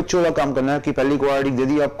आपने वही बच्चों का काम करना है कि पहली क्वाड्रेटिक दे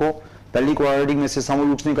दी आपको, पहली क्वाड्रेटिक में से सम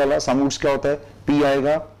रूट्स निकाला। सम रूट्स क्या होता है, पी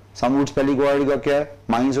आएगा। सम रूट्स पहली क्वाड्रेटिक का क्या है,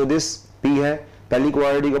 माइनस ऑफ दिस पी है। पहली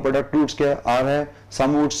क्वाड्रेटिक का प्रोडक्ट रूट्स क्या है, आर है।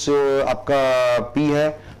 सम रूट्स आपका पी है,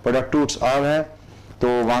 प्रोडक्ट रूट्स आर है। तो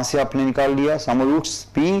वहां से आपने निकाल लिया सम roots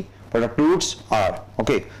P, product roots are.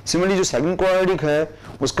 Okay, similarly जो सेकंड क्वाड्रेटिक है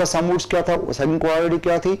उसका सम रूट्स क्या था, सेकंड क्वाड्रेटिक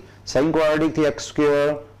क्या थी, सेकंड क्वाड्रेटिक थी x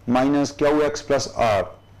square minus Q x plus are.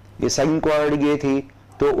 ये सेकंड क्वाड्रेटिक ये थी,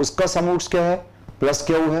 तो उसका सम रूट्स क्या है, प्लस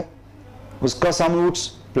क्यू है। उसका सम रूट्स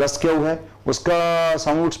प्लस क्यू है, उसका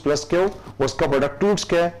सम रूट्स प्लस क्यू, उसका प्रोडक्ट रूट्स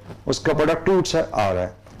क्या है, उसका प्रोडक्ट रूट्स है आर है।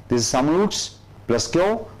 This is some roots plus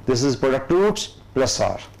Q, this is product roots plus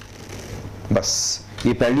are. बस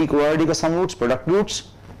ये पहली क्वाड्रेटिक का सम रूट्स प्रोडक्ट रूट्स,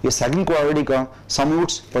 ये सेकंड क्वाड्रेटिक का सम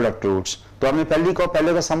रूट्स प्रोडक्ट रूट्स। तो आपने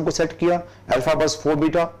पहले का सम को सेट किया, alpha plus 4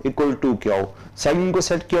 beta equal to क्या हो। सेकंड को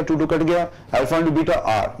सेट किया, 2 2 कट गया, अल्फा इंटू बीटा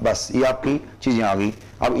आर। बस ये आपकी चीजें आ गई।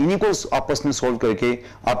 अब इन्हीं को आपस में सोल्व करके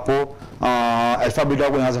आपको अल्फा बीटा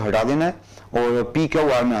को यहां से हटा देना है और पी क्यू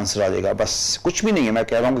आर में आंसर आ जाएगा। बस कुछ भी नहीं है, मैं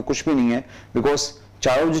कह रहा हूं कि कुछ भी नहीं है, बिकॉज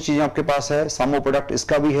चारों जो चीजें आपके पास है, सम ऑफ प्रोडक्ट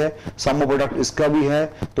इसका भी है, सम ऑफ प्रोडक्ट इसका भी है।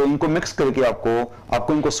 तो इनको मिक्स करके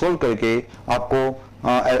आपको इनको सोल्व करके आपको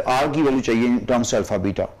आर की वैल्यू चाहिए in terms of alpha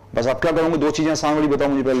beta. बस आप क्या करोगे, दो चीजें आसान वाली बताओ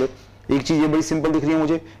मुझे पहले। एक चीज ये बड़ी सिंपल दिख रही है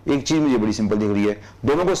मुझे, एक चीज मुझे बड़ी सिंपल दिख रही है।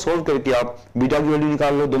 दोनों को सोल्व करके आप बीटा की वैल्यू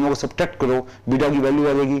निकाल लो, दोनों को सब्ट्रैक्ट करो, बीटा की वैल्यू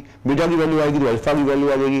आ जाएगी। बीटा की वैल्यू आएगी तो अल्फा की वैल्यू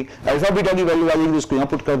आ जाएगी, अल्फा बीटा की वैल्यू आ जाएगी तो उसको यहाँ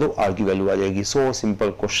पुट कर दो, आर की वैल्यू आ जाएगी। So simple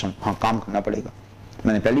question. हाँ, काम करना पड़ेगा,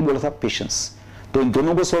 मैंने पहले बोला था पेशेंस। तो इन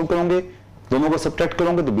दोनों को सोल्व करोगे, दोनों को सब्ट्रैक्ट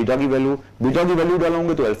करोगे तो बीटा की वैल्यू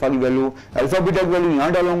डालोगे तो अल्फा की वैल्यू, अल्फा बीटा की वैल्यू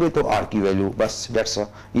यहां डालोगे तो आर की वैल्यू। बस दैट्स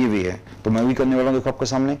ये वे है। तो मैं भी करने वाला हूं, देखो आपके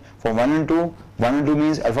सामने। For 1 and 2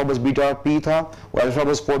 means alpha plus beta P था और अल्फा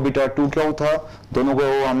प्लस 4 बीटा 2 क्या था। दोनों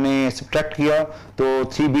को हमने सब्ट्रैक्ट किया तो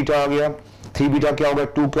 3 बीटा आ गया। 3 बीटा क्या होगा,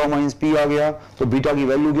 2 क्यू माइनस पी आ गया। तो बीटा की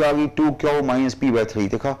वैल्यू क्या आ गई, 2 क्यू माइनस पी बाय 3।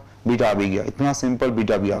 देखा, बीटा आ भी गया, इतना सिंपल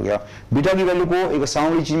बीटा भी आ गया। बीटा की वैल्यू को एक आसान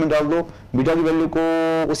वाली चीज में डाल दो, बीटा की वैल्यू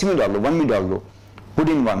को उसी में डाल दो, 1 में डाल दो, पुट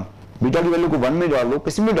इन 1। बीटा की वैल्यू को 1 में डाल दो,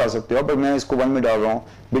 किसी में डाल सकते हो, पर मैं इसको 1 में डाल रहा हूँ।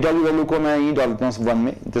 बीटा की वैल्यू को मैं यही डाल देता हूँ 1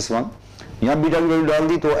 में, दिस 1। यहाँ बीटा की वैल्यू डाल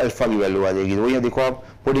दी तो अल्फा की वैल्यू आ जाएगी। तो यहाँ देखो आप,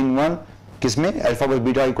 पुट इन 1 किसमें, alpha plus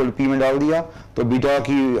beta equal P में डाल दिया। तो बीटा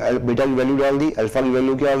की वैल्यू डाल दी, अल्फा की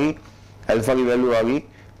वैल्यू क्या आ गई, अल्फा की वैल्यू आ गई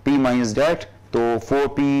पी माइनस डेट, तो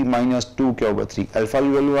 4p माइनस 2 क्या होगा 3। अल्फा की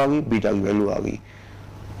वैल्यू आ गई, बीटा की वैल्यू आ गई।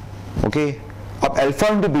 ओके, अब अल्फा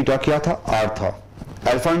इंटू बीटा क्या था, आर था।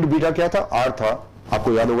 अल्फा इंटू बीटा क्या था, आर था।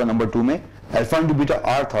 आपको याद होगा नंबर 2 में अल्फा इंटू बीटा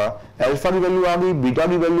आर था। अल्फा की वैल्यू आ गई, बीटा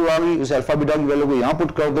की वैल्यू आ गई, उस अल्फा बीटा की वैल्यू को यहां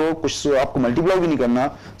पुट कर दो, कुछ आपको मल्टीप्लाई भी नहीं करना,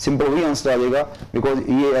 सिंपल वही आंसर आ जाएगा। बिकॉज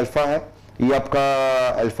ये अल्फा है, ये आपका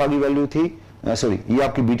अल्फा की वैल्यू थी, सॉरी ये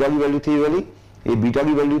आपकी बीटा की वैल्यू थी वाली, ये बीटा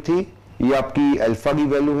की वैल्यू थी, ये आपकी अल्फा की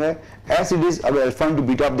वैल्यू है। एज इट इज, अगर अल्फा इंटू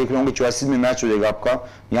बीटा आप देख रहे होंगे चॉइसेस में मैच हो जाएगा आपका,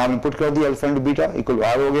 यहाँ आपने पुट कर दिया alpha into beta equal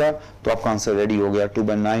are हो गया, तो आपका आंसर रेडी हो गया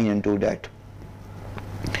 2/9 इनटू दैट।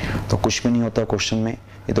 तो कुछ भी नहीं होता क्वेश्चन में,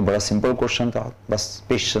 ये तो बड़ा सिंपल क्वेश्चन था, बस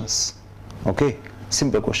patience. Okay,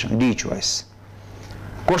 simple question, D choice.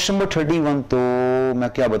 Question number 31, तो मैं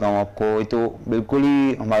क्या बताऊं आपको, ये तो बिल्कुल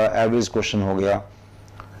ही हमारा एवरेज क्वेश्चन हो गया,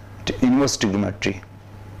 इनवर्स ट्रिग्नोमेट्री।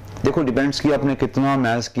 देखो डिपेंड्स कि आपने कितना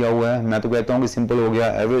मैथ्स किया हुआ है। मैं तो कहता हूँ कि सिंपल हो गया,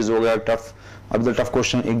 एवरेज हो गया, टफ। अब तो टफ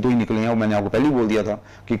क्वेश्चन एक दो ही निकले हैं, वो मैंने आपको पहले ही बोल दिया था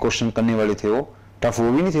कि क्वेश्चन करने वाले थे वो टफ,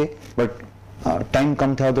 वो भी नहीं थे, बट टाइम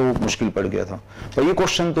कम था तो मुश्किल पड़ गया था। पर ये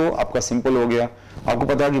क्वेश्चन तो आपका सिंपल हो गया। आपको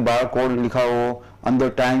पता है कि बाहर कोड लिखा हो, अंदर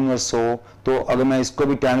tan इनवर्स हो, तो अगर मैं इसको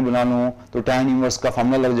भी tan बना लूं तो tan इनवर्स का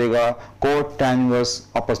फॉर्मूला लग जाएगा, कोट tan इनवर्स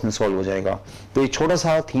आपस में सॉल्व हो जाएगा। तो ये छोटा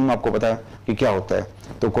सा थीम आपको पता है कि क्या होता है।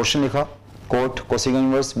 तो क्वेश्चन लिखा कोट कोसेक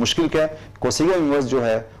इनवर्स, मुश्किल क्या है, कोसेक इनवर्स जो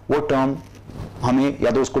है वो टर्म हमें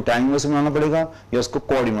या तो उसको tan इनवर्स बनाना पड़ेगा या उसको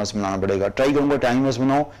कोड इनवर्स बनाना पड़ेगा। ट्राई करूंगा tan इनवर्स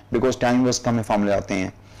बनाओ, बिकॉज tan इनवर्स का हमें फॉर्मूले आते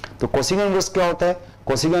हैं। तो कोसेक इनवर्स क्या होता है,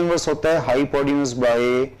 कोसेक इनवर्स होता है हाइपोटेन्यूज बाय,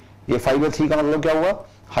 ये 5/3 का मतलब क्या हुआ,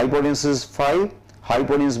 hypotenuse is 5,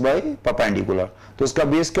 hypotenuse by perpendicular, तो इसका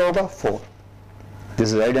बेस क्या होगा 4।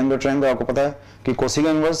 दिस राइट एंगल ट्रायंगल, आपको पता है कि cosec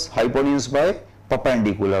inverse hypotenuse by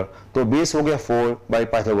perpendicular, तो बेस हो गया 4 बाय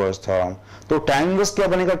पाइथागोरस थ्योरम। तो tan इनवर्स क्या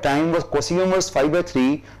बनेगा, tan inverse cosec inverse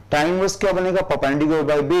 5/3, tan inverse क्या बनेगा, perpendicular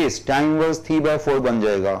by base, tan inverse 3/4 बन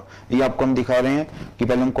जाएगा। ये आपको हम दिखा रहे हैं कि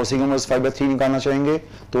पहले हम कोसेक इनवर्स 5/3 निकालना चाहेंगे,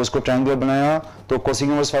 तो उसको ट्रायंगल बनाया, तो कोसेक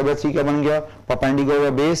इनवर्स 5/3 क्या बन गया, perpendicular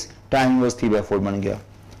by base, tan inverse 3/4 बन गया।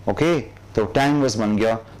 ओके, तो tan इनवर्स बन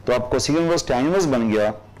गया, तो आप कोसेक इनवर्स tan इनवर्स बन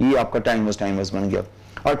गया, ये आपका tan इनवर्स बन गया।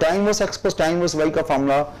 और tan inverse x plus tan inverse y का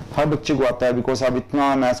फॉर्मूला हर बच्चे को आता है, बिकॉज आप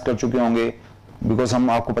इतना मैथ्स कर चुके होंगे, बिकॉज हम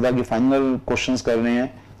आपको पता है कि फाइनल क्वेश्चंस कर रहे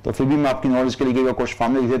हैं, तो फिर भी मैं आपकी नॉलेज के लिए कई बार कुछ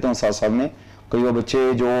फॉर्मूले लिख देता हूँ साथ साथ में। कई बार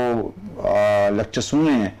बच्चे जो लेक्चर सुन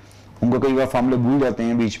रहे हैं उनको कई बार फॉर्मूले भूल जाते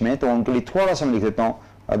हैं बीच में, तो उनके लिए थोड़ा सा मैं लिख देता हूँ।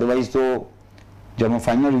 अदरवाइज तो जब हम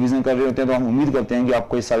फाइनल रिविजन कर रहे होते हैं तो हम उम्मीद करते हैं कि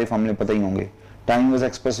आपको ये सारे फॉर्मूले पता ही होंगे। tan inverse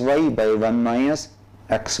x plus Y by 1 minus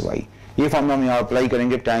x Y, ये फॉर्मूला हम यहाँ अप्लाई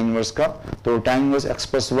करेंगे tan इनवर्स का। तो tan inverse x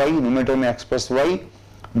plus Y, numerator में x प्लस वाई,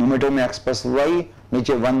 न्यूमेरेटर में x प्लस वाई,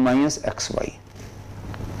 नीचे 1 माइनस एक्स वाई।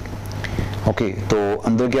 ओके, तो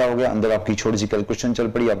अंदर क्या हो गया, अंदर आपकी छोटी सी कैलकुलेशन चल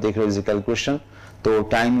पड़ी, आप देख रहे हो कैलकुलेशन। तो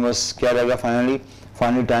tan इनवर्स क्या रहेगा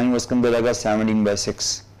फाइनली tan इनवर्स के अंदर रहेगा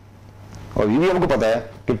 17/6। और ये भी हमको पता है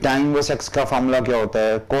कि tan इनवर्स x का फॉर्मूला क्या होता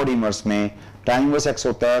है, कोड इनवर्स में tan इनवर्स x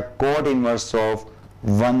होता है code inverse of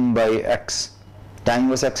 1/x। tan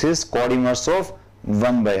inverse x is code inverse of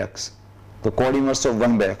 1/x, तो कोड इनवर्स ऑफ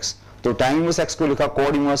 1/x। तो tan इनवर्स x को लिखा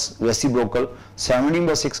कोड इनवर्स रेसिप्रोकल,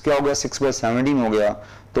 17/6 क्या हो गया, 6/17 हो गया।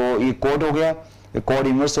 तो ये कोड हो गया, ये कोड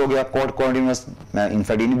इनवर्स हो गया, कोड इनवर्स मैं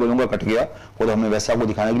इनफैक्ट नहीं बोलूंगा, कट गया वो, तो हमें वैसे आपको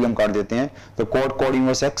दिखाने के लिए हम काट देते हैं। तो कोड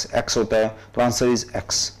इनवर्स x होता है, तो आंसर इज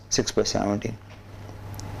x 6/17।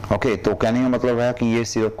 ओके, तो कहने का मतलब है कि ये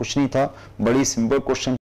सिर्फ कुछ नहीं था, बड़ी सिंपल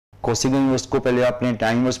क्वेश्चन। कोसेक इनवर्स को पहले आपने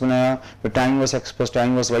tan इनवर्स बनाया, फिर tan inverse x plus tan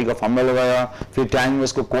inverse y का फॉर्मूला लगाया, फिर tan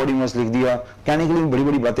इनवर्स को कोड इनवर्स लिख दिया। कहने के लिए बड़ी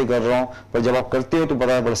बड़ी बातें कर रहा हूं, पर जब आप करते हो तो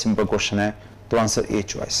पता है बड़ा सिंपल क्वेश्चन है, तो answer a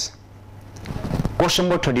choice. Question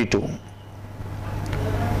number 32,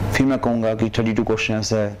 फिर मैं कहूंगा कि 32 क्वेश्चन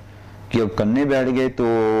ऐसा है कि अब करने बैठ गए तो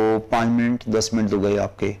 5 मिनट 10 मिनट तो गए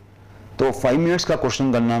आपके, तो 5 मिनट्स का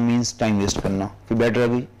क्वेश्चन करना मीन्स टाइम वेस्ट करना, फिर बेटर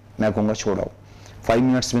अभी मैं कहूंगा छोड़ाओ, 5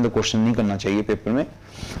 मिनट्स में तो क्वेश्चन नहीं करना चाहिए पेपर में।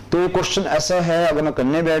 तो ये क्वेश्चन ऐसा है, अगर मैं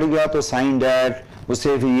करने बैठ गया तो साइन डैट,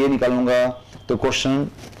 उससे फिर ये निकालूंगा, तो क्वेश्चन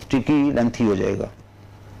ट्रिकी लेंथी हो जाएगा,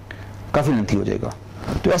 काफी लेंथी हो जाएगा।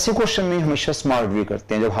 तो ऐसे क्वेश्चन में हमेशा स्मार्ट वर्क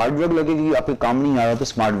करते हैं। जब हार्ड वर्क लगे कि आपके काम नहीं आ रहा तो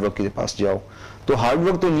स्मार्ट वर्क के पास जाओ। तो हार्ड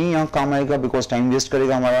वर्क तो नहीं यहाँ काम आएगा, बिकॉज टाइम वेस्ट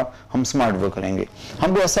करेगा हमारा, हम स्मार्ट वर्क करेंगे।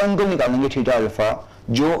 हमको ऐसा एंगल निकालेंगे थीटा अल्फा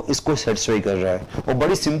जो इसको सेटिस्फाई कर रहा है, और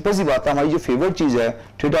बड़ी सिंपल सी बात है, हमारी जो फेवरेट चीज है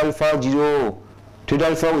थीटा अल्फा 0, थीटा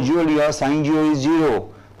अल्फा को 0 लिया, साइन 0 इज 0,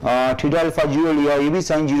 थीटा अल्फा 0 लिया, ये भी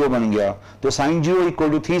साइन 0 बन गया, तो sign 0 equal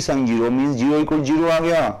to 3 sign 0 means 0 equal 0 आ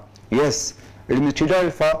गया। Yes, it means theta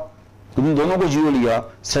alpha, तुम दोनों को 0 लिया,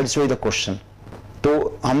 सेटिस्फाई द क्वेश्चन। तो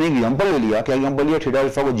हमने एक एग्जांपल ले लिया, क्या एग्जांपल लिया, थीटा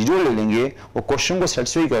अल्फा को 0 ले लेंगे, वो क्वेश्चन को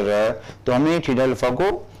सेटिस्फाई कर रहा है, तो हमने थीटा अल्फा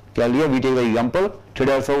को क्या लिया, we take the example,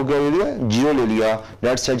 theta alpha को क्या ले लिया, 0 ले लिया,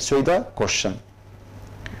 दैट सेटिस्फाई द क्वेश्चन।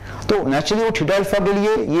 तो नेचुरली वो थीटा अल्फा के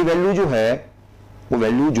लिए ये वैल्यू जो है, वो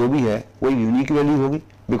वैल्यू जो भी है वो एक यूनिक वैल्यू होगी,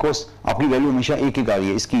 बिकॉज आपकी वैल्यू हमेशा एक ही आ रही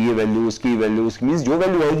है, इसकी ये वैल्यू, इसकी वैल्यू, इसकी मींस जो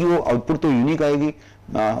वैल्यू आएगी वो आउटपुट तो यूनिक आएगी।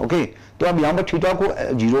 ओके, तो अब यहाँ पर थीटा को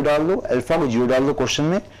 0 डाल दो, अल्फा को 0 डाल दो क्वेश्चन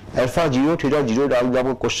में, अल्फा 0 थीटा 0 डाल दो,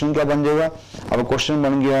 आपको क्वेश्चन क्या बन जाएगा, अब क्वेश्चन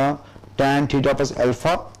बन गया tan theta plus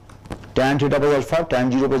alpha tan theta plus alpha,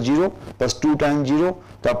 tan 0 plus 0 plus 2 tan 0,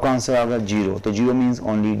 तो आपका आंसर आ गया 0। तो 0 means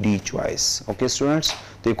only D choice. Okay students,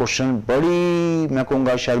 तो ये क्वेश्चन बड़ी मैं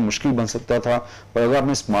कहूँगा शायद मुश्किल बन सकता था, पर अगर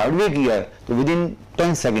आपने स्मार्ट वे किया है तो विद इन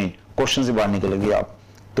 10 सेकेंड क्वेश्चन से बाहर निकल गए आप।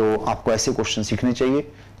 तो आपको ऐसे क्वेश्चन सीखने चाहिए,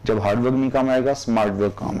 जब हार्ड वर्क नहीं काम आएगा, स्मार्ट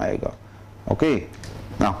वर्क काम आएगा। ओके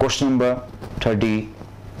ना, क्वेश्चन नंबर 33।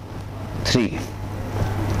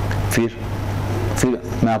 फिर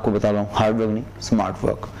मैं आपको बता रहा हूँ हार्ड वर्क नहीं, स्मार्ट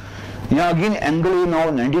वर्क। यहाँ अगेन एंगल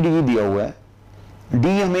नाउ 90 डिग्री दिया हुआ है,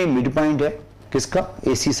 डी हमें मिड पॉइंट है किसका,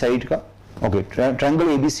 एसी साइड का। ओके, ट्रायंगल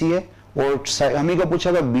एबीसी है और हमें क्या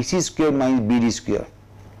पूछा था, BC square minus BD square.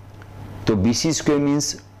 तो बीसी स्क्वायर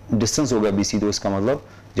मीन्स डिस्टेंस हो गया बीसी, तो इसका मतलब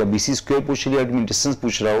जब बीसी स्क्वायर पूछ लिया तो डिस्टेंस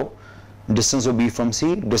पूछ रहा हो, distance of B from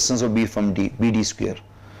C, distance of B from D, BD square.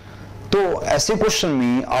 तो ऐसे क्वेश्चन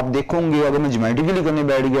में आप देखोगे अगर मैं ज्योमेट्रिकली करने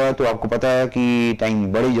बैठ गया तो आपको पता है कि टाइम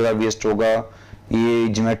बड़ी जगह वेस्ट होगा, ये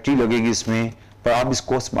ज्योमेट्री लगेगी इसमें, पर आप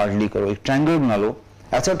इसको स्मार्टली करो। एक ट्रायंगल बना लो,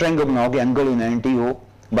 ऐसा ट्रायंगल बनाओ कि एंगल 90 हो,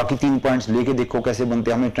 बाकी 3 पॉइंट्स लेके देखो कैसे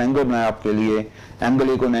बनते हैं। हमने ट्रायंगल बनाया आपके लिए, एंगल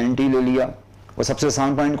ए को 90 ले लिया, और सबसे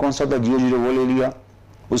आसान पॉइंट कौन सा होता है, 0 0 वो ले लिया,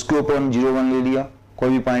 उसके ऊपर हम 0 1 ले लिया, कोई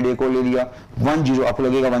भी पॉइंट ए को ले लिया, 1 0 आपको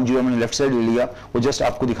लगेगा 1 0 मैंने लेफ्ट साइड ले लिया, वो जस्ट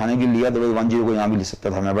आपको दिखाने के लिए लिया, तो 1 0 को यहाँ भी लिख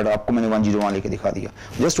सकता था मैं, बट आपको मैंने 1 0 वहाँ लेके दिखा दिया,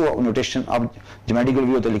 जस्ट वो नोटेशन। आप ज्योमेट्रिकल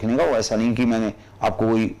व्यू तो लिखने का, वो ऐसा नहीं कि मैंने आपको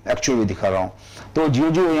कोई एक्चुअल भी दिखा रहा हूँ। तो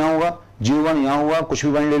 0 0 यहाँ होगा, 0 1 यहाँ हुआ, कुछ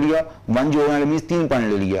भी पॉइंट ले लिया, 1 0 यहाँ मीन्स 3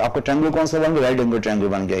 पॉइंट ले लिया। आपका ट्रायंगल कौन सा बन गया, राइट एंगल ट्रायंगल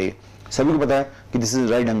बन गया। ये सभी को पता है कि this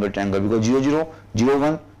is right angle triangle, because 0 0 0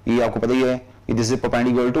 1 ये आपको पता ही है, this is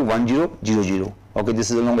perpendicular to 1 0 0 0। Okay,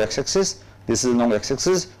 this is along x axis, this is along x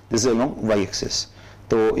axis, this is along Y axis.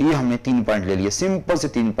 तो ये हमने 3 पॉइंट ले लिए, सिंपल से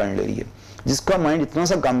 3 पॉइंट ले लिए, जिसका माइंड इतना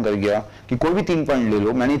सा काम कर गया कि कोई भी 3 पॉइंट ले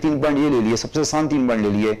लो। मैंने 3 पॉइंट ये ले लिए, सबसे आसान 3 पॉइंट ले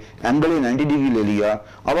लिए, एंगल 90 डिग्री ले लिया।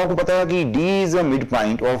 अब आपको पता है कि D is a mid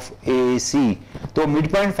point of ए सी। तो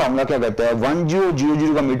मिड पॉइंट फार्मूला क्या कहता है, 1 0 0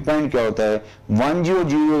 0 का मिड पॉइंट क्या होता है, 1 0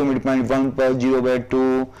 0 का मिड पॉइंट 1 +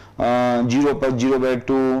 0/2, 0 +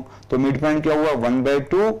 0/2, तो मिड पॉइंट क्या हुआ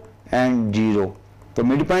 1/2 एंड 0। तो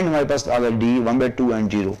मिड पॉइंट हमारे पास आ गया डी 1/2 एंड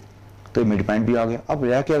 0, तो मिड पॉइंट भी आ गया। अब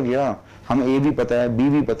रह क्या गया, हमें ए भी पता है, बी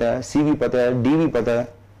भी पता है, सी भी पता है, डी भी पता है।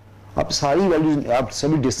 अब सारी वैल्यूज आप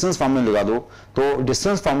सभी डिस्टेंस फार्मूला लगा दो, तो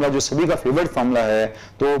डिस्टेंस फार्मूला जो सभी का फेवरेट फार्मूला है,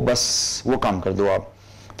 तो बस वो काम कर दो आप।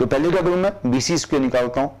 तो पहले क्या करूंगा, बीसी स्क्वायर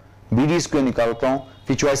निकालता हूँ, बीडी स्क्वायर निकालता हूँ,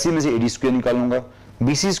 फिर चॉइस में से एडी स्क्वायर निकालूंगा।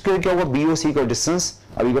 बीसी स्क्वायर क्या होगा, बी और सी का डिस्टेंस,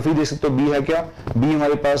 अभी का फिर देख सकते हो बी है क्या, बी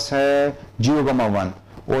हमारे पास है 0,1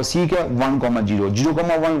 और सी क्या 1,0,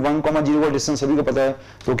 0,1 1,0 का डिस्टेंस सभी को पता है,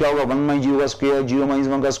 तो क्या होगा 1 - 0 का स्क्वायर, 0 -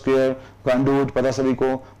 1 का स्क्वायर का अंडररूट पता सभी को,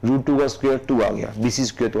 √2 का स्क्वायर 2 आ गया, बीसी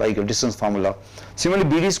स्क्वायर तो आई गया distance formula. Similarly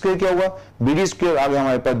BD square क्या हुआ, बीडी स्क्वायर आ गया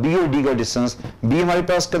हमारे पास बी और डी का डिस्टेंस, बी हमारे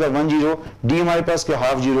पास क्या था 1 0, डी हमारे पास क्या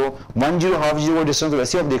 ½ 0, 1 0 ½ 0 का डिस्टेंस, तो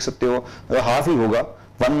वैसे आप देख सकते हो हाफ ही होगा,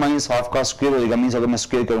 1 - ½ का स्क्वायर होगा, मींस अगर मैं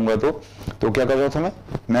स्क्वायर करूंगा तो क्या कर रहा था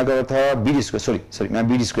मैं कर रहा था बीडी स्क्वायर, सॉरी मैं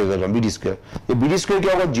बीडी स्क्वायर कर रहा हूं, बीडी स्क्वायर। तो बीडी स्क्वायर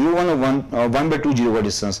क्या होगा 0 1 और 1/2 0 का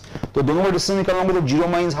डिस्टेंस, तो दोनों का डिस्टेंस निकालूंगा तो 0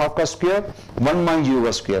 - ½ का स्क्वायर 1 - 0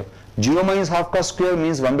 का स्क्वायर, 0 - ½ का स्क्वायर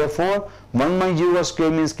मींस 1/4, 1 - 0 का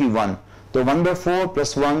स्क्वायर मींस की 1, तो 1/4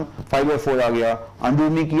 + 1 5/4 आ गया,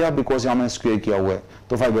 अंडररूट नहीं किया बिकॉज यहां मैंने स्क्वायर किया हुआ है,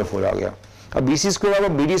 तो 5/4 आ गया। अब बीसी स्क्वायर आ गया,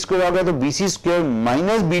 बीडी स्क्वायर आ गया, तो BC square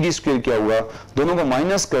minus BD square क्या हुआ, दोनों को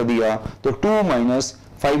माइनस कर दिया, तो 2 -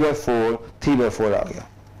 5/4 3/4 आ गया।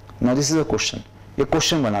 Now this is a question, ये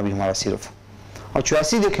क्वेश्चन बना भी हमारा सिर्फ। और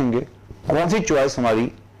चॉइस देखेंगे कौन सी चॉइस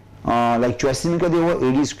हमारी, लाइक चॉइस में क्या दिया हुआ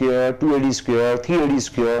AD square, 2AD square, 3AD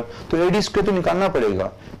square, तो एडी स्क्वायर तो निकालना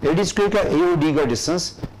पड़ेगा। एडी स्क्वायर का ए और डी का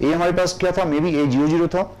डिस्टेंस, ए हमारे पास क्या था, मे बी ए 0 0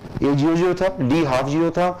 था, ए 0 0 था, डी ½ 0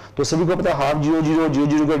 था, तो सभी को पता है ½ 0 0 0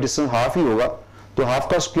 0 का डिस्टेंस हाफ ही होगा, तो हाफ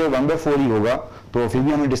का स्क्वायर 1/4 ही होगा, तो फिर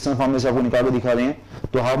भी हमें डिस्टेंस फॉर्मूले से आपको निकाल के दिखा रहे हैं,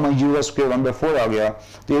 तो ½ - 0 का स्क्वायर 1/4 आ गया,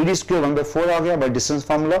 तो एडी स्क्वायर 1/4 आ गया बाय डिस्टेंस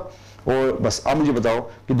फार्मूला। और बस अब मुझे बताओ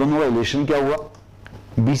कि दोनों का रिलेशन क्या हुआ,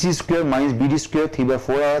 BC square minus BD square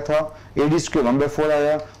 3/4 आया था, एडी स्क्वायर 1/4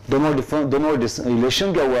 आया, दोनों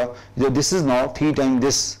रिलेशन क्या हुआ, जो this is now 3 times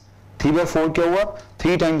this, 3/4 क्या हुआ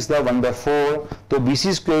 3 टाइम्स द 1/4, तो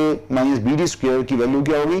BC square minus BD square की वैल्यू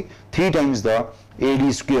क्या होगी 3 times the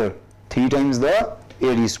AD square, 3 times the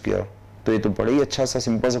AD square. तो ये तो बड़ा ही अच्छा सा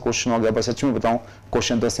सिंपल सा क्वेश्चन हो गया, पर सच में बताऊं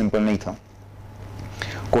क्वेश्चन तो सिंपल नहीं था।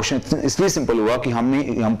 क्वेश्चन इसलिए सिंपल हुआ कि हमने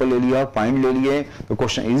एग्जांपल ले लिया, पॉइंट ले लिए, तो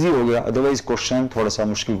क्वेश्चन इजी हो गया, अदरवाइज क्वेश्चन थोड़ा सा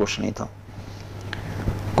मुश्किल क्वेश्चन ही था।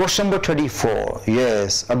 क्वेश्चन नंबर 34,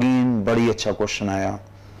 यस अगेन बड़ी अच्छा क्वेश्चन आया,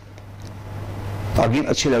 अगेन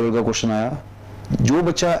अच्छे लेवल का क्वेश्चन आया। जो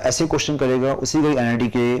बच्चा ऐसे क्वेश्चन करेगा उसी का एनआईटी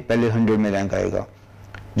के पहले 100 में रैंक आएगा।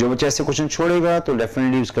 जो बच्चा ऐसे क्वेश्चन छोड़ेगा तो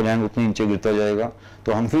डेफिनेटली उसका रैंक उतनी नीचे गिरता जाएगा।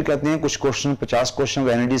 तो हम फिर कहते हैं कुछ क्वेश्चन 50 क्वेश्चन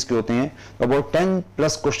एनालिटिक्स के होते हैं, तो अबाउट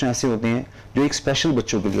 10+ क्वेश्चन ऐसे होते हैं जो एक स्पेशल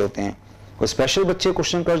बच्चों के लिए होते हैं, और स्पेशल बच्चे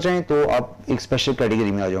क्वेश्चन कर जाएं तो आप एक स्पेशल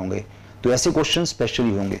कैटेगरी में आ जाओगे, तो ऐसे क्वेश्चन स्पेशल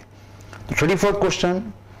ही होंगे। तो 34th क्वेश्चन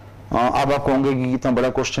अब आप कहोगे कि कितना बड़ा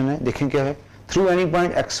क्वेश्चन है, देखें क्या है। Through any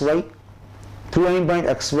point x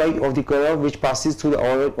Y of the curve which passes through the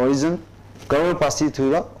origin, curve passes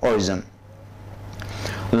through the origin,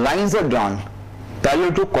 lines are drawn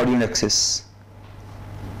parallel to coordinate axis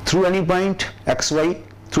through any point xy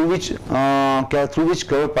through which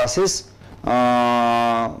curve passes,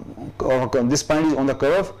 this point is on the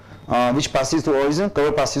curve which passes through origin,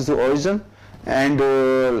 curve passes through origin, and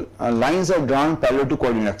lines are drawn parallel to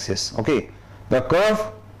coordinate axis. Okay, the curve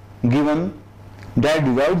given that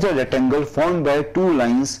divides the rectangle formed by two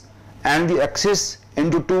lines and the axis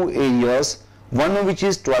into two areas, one of which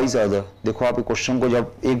is twice other. देखो आप question को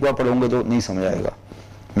जब एक बार पढ़ोगे तो नहीं समझ आएगा,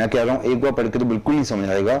 मैं कह रहा हूँ एक बार पढ़ के तो बिल्कुल नहीं समझ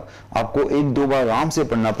आएगा, आपको 1-2 बार आराम से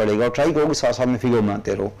पढ़ना पड़ेगा और ट्राई करोगे साथ साथ में फिगर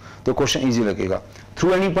बनाते रहो तो क्वेश्चन इजी लगेगा।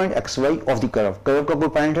 Through any point x Y of the curve, curve का कोई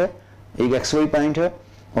पॉइंट है, एक एक्स वाई पॉइंट है,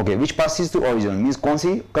 okay, which passes to origin means कौन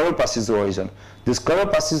सी, curve passes to origin, this curve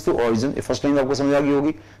passes to origin, first line आपको समझ आ गई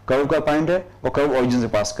होगी, कर्व का पॉइंट है और कर्व ओरिजिन से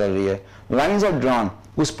पास कर रही है। लाइंस आर ड्रॉन,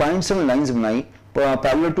 उस पॉइंट से लाइंस बनाई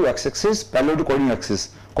parallel to x axis, parallel to coordinate axis,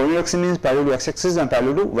 coordinate axis means parallel to x axis and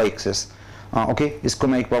parallel to Y axis. Okay, इसको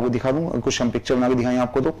मैं एक बार दिखा दूं, कुछ हम पिक्चर बना के दिखाएं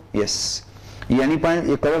आपको तो यस, ये एनी पॉइंट,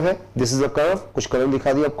 ये कर्व है, दिस इज अ कर्व, कुछ कर्व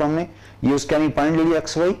दिखा दिया आपको हमने, ये उसका एनी पॉइंट ले लिया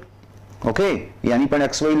एक्स वाई, ओके, ये एनी पॉइंट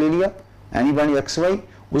एक्स वाई ले लिया, एनी पॉइंट एक्स वाई,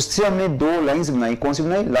 उससे हमने दो लाइंस बनाई, कौन सी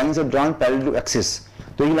बनाई, lines are drawn parallel to axis,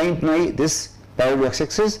 तो एक लाइन बनाई this parallel to x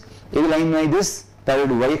axis, एक लाइन बनाई this parallel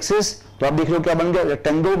to Y axis, तो आप देख रहे हो क्या बन गया,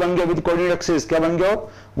 रेक्टेंगल बन गया विद कोऑर्डिनेट एक्सिस, क्या बन गया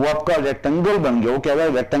वो आपका रेक्टेंगल बन गया, वो क्या है,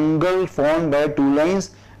 rectangle formed by two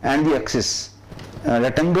lines and the axis,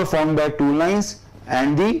 rectangle formed by two lines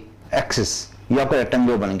and the axis, ये आपका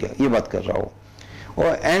रेक्टेंगल बन गया, ये बात कर रहा हूं।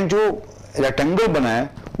 और एंड जो रेक्टेंगल बना है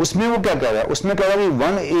उसमें वो क्या कह रहा है, उसमें कह रहा है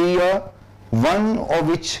one area, one of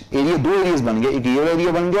which area, दो एरियाज बन गए, एक ये वाला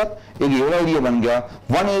एरिया बन गया, एक ये वाला एरिया बन गया,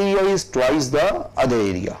 one area is twice the other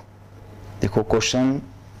area. देखो क्वेश्चन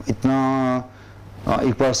इतना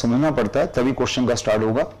एक बार समझना पड़ता है तभी क्वेश्चन का स्टार्ट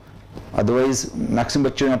होगा, अदरवाइज मैक्सिमम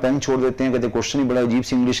बच्चे यहाँ पेन छोड़ देते हैं, कहते क्वेश्चन ही बड़ा अजीब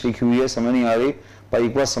सी इंग्लिश लिखी हुई है, समझ नहीं आ रही, पर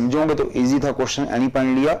एक बार समझोगे तो इजी था क्वेश्चन। एनी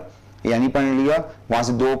पॉइंट लिया, ये एनी पॉइंट लिया, वहां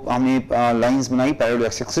से दो हमने लाइंस बनाई parallel to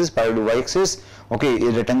x axis, parallel to Y axis, okay,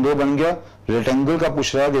 ये रेक्टेंगल बन गया, रेक्टेंगल का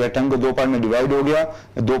पूछ रहा है, रेक्टेंगल दो पार्ट में डिवाइड हो गया,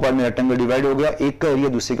 दो पार्ट में रेक्टेंगल डिवाइड हो गया, एक का एरिया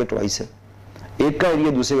दूसरे का ट्वाइस है, एक का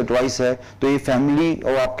एरिया दूसरे का ट्वाइस है, तो ये फैमिली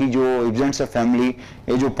और आपकी जो रिप्रेजेंट्स अ फैमिली,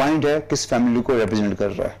 ये जो पॉइंट है किस फैमिली को रिप्रेजेंट कर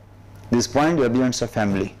रहा है, this point represents a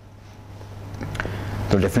family,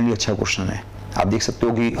 तो डेफिनेटली अच्छा क्वेश्चन है। आप देख सकते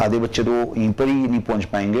हो कि आधे बच्चे तो यहीं पर ही नहीं पहुंच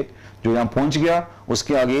पाएंगे, जो यहाँ पहुंच गया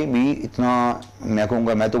उसके आगे भी इतना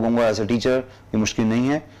मैं तो कहूँगा एज अ टीचर ये मुश्किल नहीं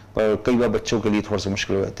है, पर कई बार बच्चों के लिए थोड़ा सा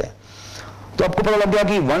मुश्किल हो जाता है। तो आपको पता लग गया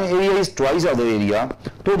कि one area is twice other area,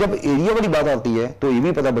 तो जब एरिया वाली बात आती है तो ये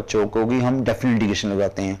भी पता बच्चों को कि हम डेफिनेट इंटीग्रेशन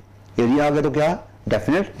लगाते हैं, एरिया आ गया तो क्या,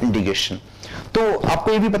 डेफिनेट इंटीग्रेशन। तो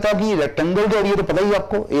आपको ये भी पता कि रेक्टेंगल का एरिया तो पता ही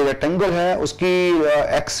आपको, ये रेक्टेंगल है, उसकी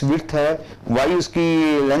एक्स विड्थ है, वाई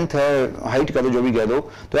उसकी लेंथ है, हाइट का तो जो भी कह दो,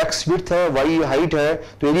 तो एक्स विड्थ है, वाई हाइट है,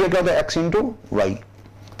 तो एरिया क्या होता है, एक्स इंटू वाई,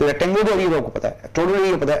 तो रेक्टेंगल का एरिया तो आपको पता है, टोटल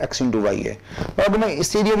एरिया पता है एक्स इंटू वाई है। और अगर मैं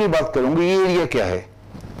इस एरिया की बात करूंगी, ये एरिया क्या है,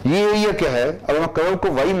 ये एरिया क्या है, अगर मैं कर्व को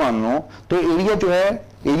y मान लूं तो एरिया जो है,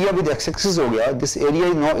 एरिया विद एक्स एक्सिस हो गया, this area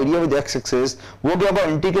is now area with x axis, वो क्या होगा,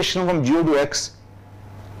 integration from 0 to x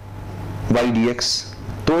y dx,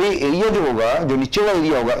 तो ये एरिया जो होगा, जो नीचे वाला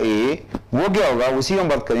एरिया होगा a, वो क्या होगा, उसी हम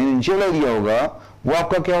बात करें, नीचे वाला एरिया होगा वो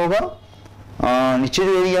आपका क्या होगा, नीचे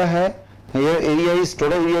जो एरिया है, ये area is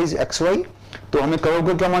total area is x Y, तो हमने कर्व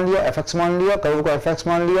को क्या मान लिया, एफ एक्स मान लिया, कर्व को एफ एक्स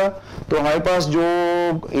मान लिया, तो हमारे पास जो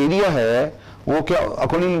एरिया है वो क्या,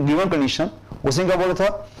 अकॉर्डिंग गिवन कंडीशन उसने क्या बोला था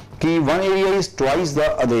कि one area is twice the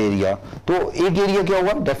other area, तो एक एरिया क्या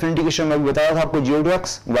होगा, डेफिनेट इंटीग्रेशन में बताया था आपको 0 टू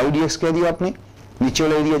x y dx कह दिया आपने, नीचे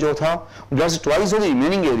वाला एरिया जो था जस्ट ट्वाइस हो द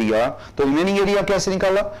रिमेनिंग एरिया, तो रिमेनिंग एरिया कैसे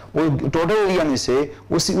निकाला, वो टोटल एरिया में से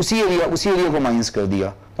उसी एरिया को माइनस कर दिया।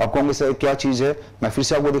 तो आप कहोगे सर क्या चीज है, मैं फिर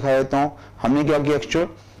से आपको दिखा देता हूँ, हमने क्या किया एक्चुअल,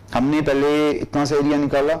 हमने पहले इतना सा एरिया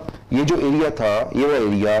निकाला, ये जो एरिया था ये वाला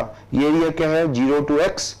एरिया, ये एरिया क्या है 0 to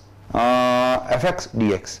x F x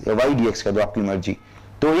D x या वाई डी एक्स कह दो आपकी मर्जी,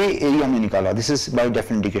 तो ये एरिया हमने निकाला, this is by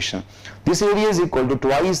definite integration, this area is equal to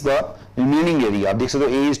twice the remaining area, आप देख सकते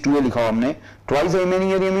हो a इज 2a लिखा हुआ हमने, twice the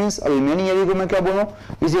remaining area means, अब रिमेनिंग एरिया को मैं क्या बोलूं,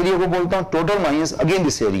 इस एरिया को बोलता हूं total minus again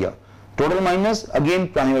this area, total minus again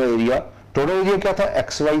पुराने वाला एरिया, टोटल एरिया क्या था,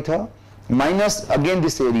 एक्स वाई था, माइनस अगेन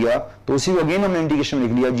दिस एरिया, तो उसी को अगेन हमने इंटीग्रेशन में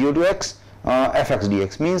लिख लिया zero to x F x D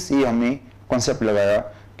x, means ये हमने कॉन्सेप्ट लगाया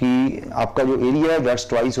कि आपका जो एरिया है that's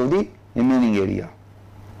twice of the remaining area.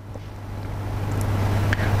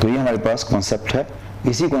 तो ये हमारे पास कॉन्सेप्ट है,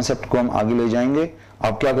 इसी कॉन्सेप्ट को हम आगे ले जाएंगे।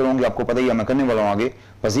 आप क्या करोगे आपको पता ही है, मैं करने वाला हूं आगे।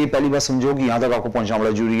 बस ये पहली बात समझो कि यहां तक आपको पहुंचना बड़ा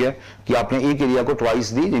जरूरी है कि आपने एक एरिया को ट्वाइस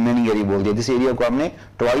दी रिमेनिंग एरिया बोल दिया, दिस एरिया को आपने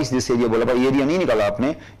ट्वाइस दिस एरिया बोला, पर एरिया नहीं निकाला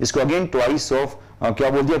आपने, इसको अगेन ट्वाइस ऑफ क्या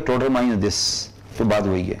बोल दिया, टोटल माइनस दिस, तो बात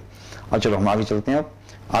वही है। अब चलो हम आगे चलते हैं। अब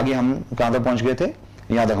आगे हम कहां तक पहुंच गए थे,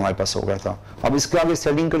 यहां तक हमारे पास हो गया था। अब इसके आगे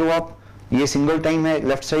सेटिंग करो आप, ये सिंगल टाइम है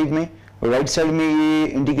लेफ्ट साइड में, राइट साइड में ये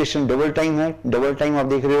इंटीग्रेशन डबल टाइम है, डबल टाइम आप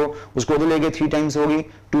देख रहे हो, उसको उधर ले गए 3 टाइम्स होगी,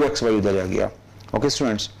 2xy उधर आ गया। ओके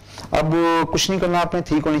स्टूडेंट्स, अब कुछ नहीं करना आपने,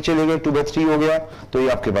 3 को नीचे ले गए, 2/3 हो गया, तो ये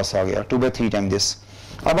आपके पास आ गया 2/3 टाइम दिस।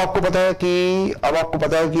 अब आपको पता है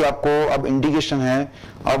कि आपको अब इंटीग्रेशन है,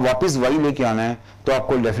 अब वापस y लेके आना है, तो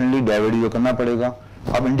आपको डेफिनेटली डेरिवेटिव करना पड़ेगा।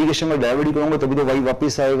 अब इंटीग्रेशन में डेरिवेटिव करूंगा तभी तो y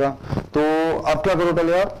वापस आएगा। तो अब क्या करो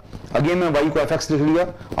पहले आप, अगेन मैं y को fx लिख लिया।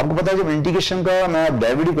 आपको पता है जब इंटीग्रेशन का मैं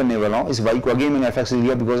डेरिवेटिव करने वाला हूं, इस y को अगेन मैंने fx लिख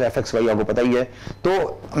लिया, बिकॉज fx y आपको पता ही है।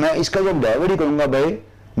 तो मैं इसका जब डेरिवेटिव करूंगा bye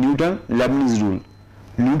Newton Lebanese rule,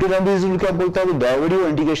 Newton Lebanese rule क्या बोलता है, डेरिवेटिव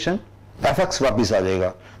इंटीग्रेशन fx वापस आ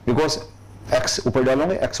जाएगा, बिकॉज x ऊपर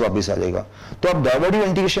डालोगे x वापस आ जाएगा। तो आप डेरिवेटिव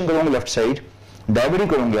इंटीग्रेशन करोगे लेफ्ट साइड, डेरिवेटिव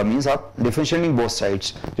करोगे मींस आप डिफरेंशिएटिंग बोथ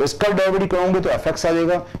साइड्स, जो इसका डेरिवेटिव करोगे तो fx आ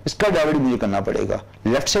जाएगा, इसका डेरिवेटिव मुझे करना पड़ेगा,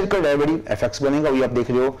 लेफ्ट साइड का डेरिवेटिव fx बनेगा, वही आप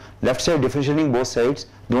देख रहे हो, left side differentiating both sides,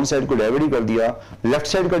 दोनों साइड को डेरिवेटिव कर दिया, लेफ्ट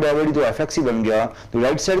साइड का डेरिवेटिव तो fx ही बन गया, तो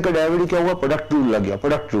राइट साइड का डेरिवेटिव क्या हुआ, प्रोडक्ट रूल लग गया।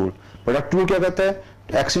 प्रोडक्ट रूल क्या कहता है,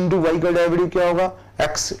 x इंटू वाई का डेरिवेटिव क्या होगा,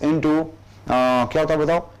 x इंटू क्या होता है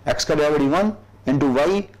बताओ, x का derivative 1 into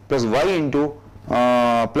Y plus Y into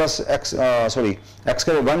plus x, sorry x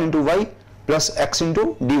का 1 into Y plus x into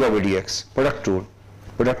D Y by D x. Product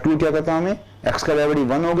rule क्या कहता है हमें, x का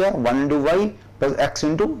डेरिवेटिव 1 हो गया, 1 into Y plus x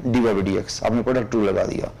into D Y by D x, आपने product rule लगा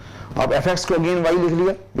दिया। अब fx को अगेन y लिख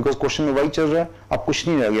लिया, बिकॉज क्वेश्चन में y चल रहा है, अब कुछ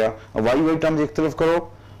नहीं रह गया। अब y टर्म एक तरफ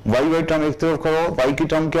करो, y टर्म एक तरफ करो, y की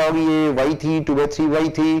टर्म क्या होगी, ये y थी, 2/3 y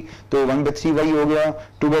थी, तो 1/3 y हो गया,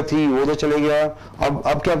 2/3 वो तो चले गया।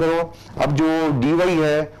 अब क्या करो, अब जो dy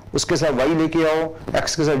है उसके साथ y लेके आओ,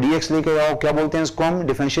 x के साथ dx लेके आओ, क्या बोलते हैं इसको हम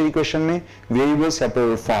डिफरेंशियल इक्वेशन में, वेरिएबल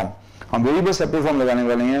सेपरेबल फॉर्म। हम वेरिएबल सेपरेबल फॉर्म लगाने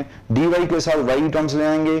वाले हैं, dy के साथ y टर्म्स ले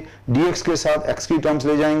आएंगे, dx के साथ x की टर्म्स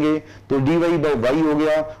ले जाएंगे, तो dy बाय y हो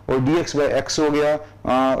गया और dx बाय x हो गया,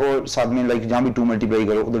 और साथ में लाइक जहां भी 2 मल्टीप्लाई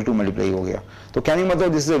करो उधर 2 मल्टीप्लाई हो गया। तो कहने का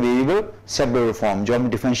मतलब this is a variable separable form जो हम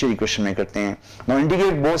डिफरेंशियल इक्वेशन में करते हैं। Now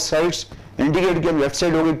integrate both sides, integrate किया, लेफ्ट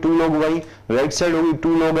साइड होगी 2 log y, राइट साइड होगी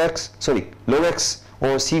 2 log x, sorry log x,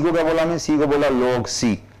 और c को क्या बोला हमने, c को बोला log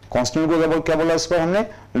c, कांस्टेंट को क्या बोला इस पर हमने,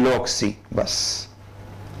 log c। बस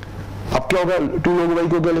अब क्या होगा, 2 log y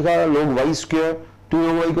को क्या लिखा, log y square, 2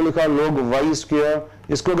 log y को लिखा log y स्क्वायर,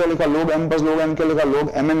 इसको क्या लिखा, log m plus log n क्या लिखा,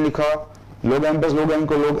 log mn लिखा, log m plus log n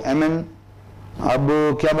को log mn। अब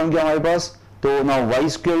क्या बन गया हमारे पास, तो now y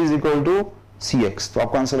square is equal to cx, तो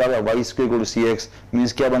आपका आंसर आ गया y square equal to cx,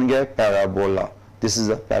 means क्या बन गया, parabola. This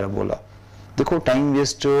is a parabola. देखो टाइम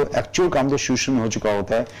वेस्ट एक्चुअल काम तो शुरू में हो चुका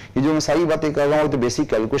होता है, ये जो मैं सारी बातें कर रहा हूँ तो बेसिक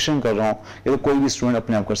कैलकुलेशन कर रहा हूँ, ये तो कोई भी स्टूडेंट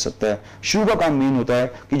अपने आप कर सकता है। शुरू का काम मेन होता है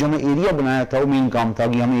कि जो हमें एरिया बनाया था वो मेन काम था,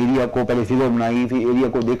 कि हमें एरिया को पहले फिगर बनाई, फिर एरिया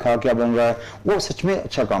को देखा क्या बन रहा है, वो सच में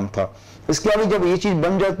अच्छा काम था। इसके आगे जब ये चीज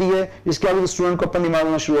बन जाती है, इसके आगे स्टूडेंट को अपना दिमाग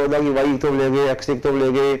में शुरू होता है कि y एक तरफ ले गए, x एक तरफ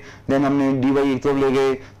ले गए, देन हमने dy एक तरफ ले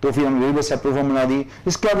गए, तो फिर हम वेरिएबल सेपरेबल फॉर्म बना दी।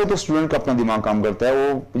 इसके आगे तो स्टूडेंट का अपना दिमाग काम करता है,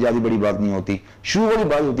 वो ज्यादा बड़ी बात नहीं होती, शुरू वाली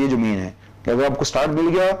बात होती है जो मेन है, कि अगर आपको स्टार्ट मिल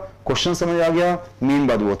गया, क्वेश्चन समझ आ गया, मेन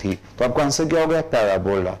बात वो थी, तो आपका आंसर क्या हो गया,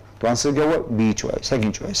 पैराबोला। तो आंसर क्या हुआ, B choice,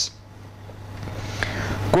 second choice.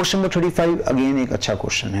 Question number 35 again एक अच्छा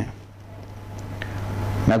क्वेश्चन है।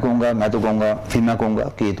 मैं तो कहूंगा फिर मैं कहूंगा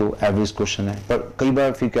कि ये तो एवरेज क्वेश्चन है, पर कई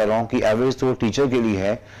बार फिर कह रहा हूं कि एवरेज तो टीचर के लिए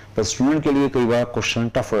है, पर स्टूडेंट के लिए कई बार क्वेश्चन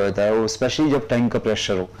टफ हो जाता है, और स्पेशली जब टाइम का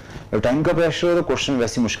प्रेशर हो। जब टाइम का प्रेशर हो तो क्वेश्चन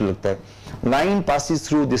वैसे मुश्किल लगता है। Line passes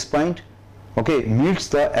through this point, okay, meets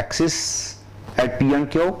the axis at P and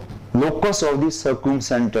Q, locus of the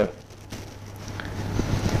circumcenter.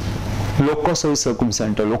 Locus of the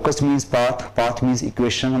circumcenter, locus means path, path means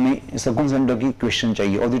equation, हमें circumcenter की equation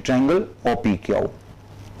चाहिए, और the triangle OPQ,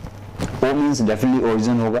 O means definitely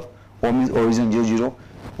origin होगा, O means origin 0 0,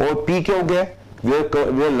 और P क्या हो गया,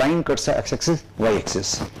 where line cuts the x axis y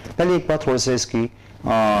axis। पहले एक बात थोड़ा सा इसकी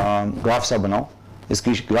ग्राफ सा बनाओ,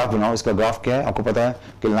 इसकी ग्राफ बनाओ। इसका ग्राफ क्या है, आपको पता है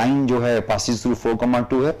कि लाइन जो है पासिस थ्रू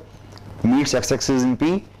 4,2 है, मीट्स x एक्सिस इन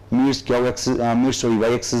P, मीट्स y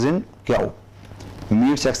एक्सिस इन Q,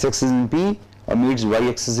 मीट्स x एक्सिस इन P और मीट्स y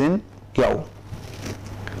एक्सिस इन Q।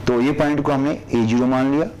 तो तो ये पॉइंट को हमने a0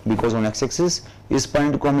 मान लिया बिकॉज ऑन x एक्सिस, इस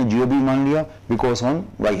पॉइंट को हमने 0 भी मान लिया बिकॉज ऑन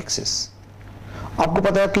y एक्सिस। आपको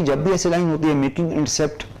पता है कि जब भी ऐसी लाइन होती है making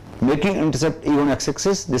intercept a on x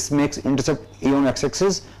axis, this makes intercept a on x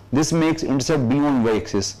axis, this makes intercept b on y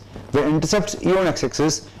axis। where intercepts a on x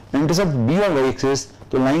axis, intercept b on y axis,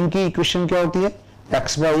 तो line की equation क्या होती है,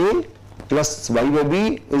 x by a plus y by b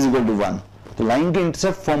is equal to 1। तो line की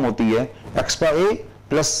intercept form होती है x by a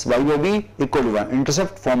plus y by b equal to 1,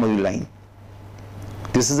 intercept form of the line।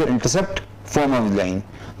 this is the intercept form of the line।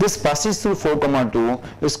 this passes through 4,2,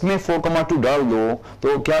 इसमें 4,2 डाल दो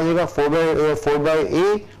तो क्या आ जाएगा, 4 by a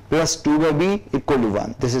plus 2 by b equal to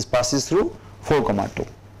 1। this is passes through 4,2।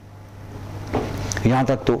 यहां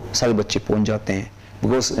तक तो सारे बच्चे पहुंच जाते हैं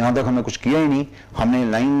बिकॉज यहां तक हमने कुछ किया ही नहीं, हमने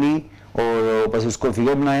लाइन ली और बस उसको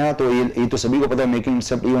फिगर बनाया। तो ये तो सभी को पता है, making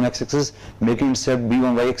intercept e on x axis, making intercept b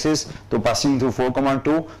on y axis, तो पासिंग थ्रू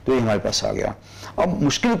 4,2, तो ये हमारे पास आ गया। अब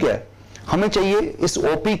मुश्किल क्या है, हमें चाहिए इस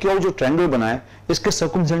OP क्यू जो ट्रायंगल बना है इसके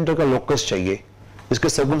सर्कमसेंटर का लोकस चाहिए, इसके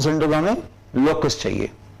सर्कमसेंटर का हमें लोकस चाहिए।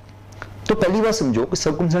 तो पहली बात समझो कि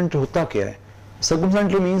सर्कमसेंटर होता क्या है।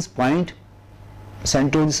 सर्कमसेंटर means point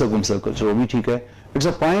centre of the सर्कमसर्कल, जो भी ठीक है। It's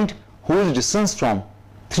a point whose distance from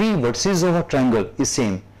three vertices of a triangle is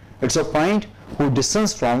same। It's a point whose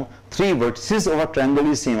distance from three vertices of a triangle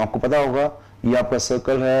is same। आपको पता होगा ये आपका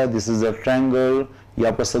circle है, दिस इज अ ट्रायंगल, ये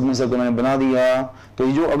आपका circle circle मैंने बना दिया। तो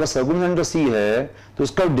ये जो अगर सर्कमसेंटर C है तो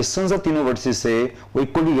उसका डिस्टेंस ऑफ तीनों वर्टिसेस से वो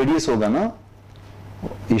इक्वल टू रेडियस होगा ना।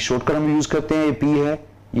 ये शॉर्टकट हम यूज करते हैं, ये P है,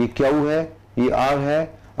 ये Q है, ये R है।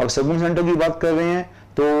 अब सर्कमसेंटर की बात कर रहे हैं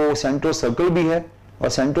तो सेंटर सर्कल भी है और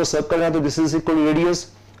सेंटर सर्कल है तो this is equal to radius,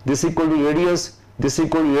 this equal to radius, this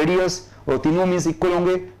equal to radius, और तीनों मींस इक्वल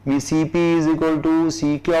होंगे। Means CP is equal to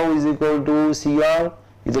CQ is equal to CR।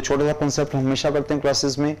 ये तो छोटा सा कंसेप्ट हमेशा करते हैं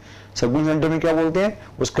क्लासेस में। सर्कमसेंटर में क्या बोलते हैं,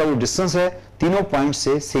 उसका जो डिस्टेंस है तीनों पॉइंट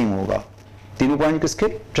से सेम होगा। तीनों पॉइंट किसके,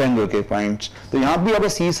 ट्रायंगल के पॉइंट्स। तो यहां भी अगर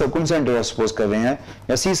C सर्कमसेंटर सपोज कर रहे हैं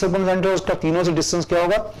या C सर्कमसेंटर, उसका तीनों से डिस्टेंस क्या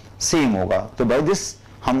होगा, सेम होगा। तो बाय दिस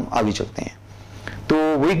हम आगे चलते हैं। तो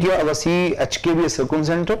वही किया, अगर CHK भी है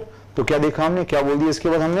सर्कमसेंटर तो क्या देखा हमने, क्या बोल दिया इसके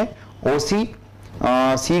बाद हमने, OC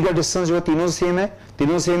C का डिस्टेंस जो है तीनों से सेम है,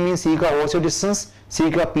 तीनों सेम मीन C का O से डिस्टेंस,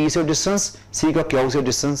 C का P से डिस्टेंस, C का Q से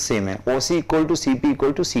डिस्टेंस सेम है। OC equal to CP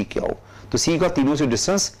equal to CQ, तो C का तीनों से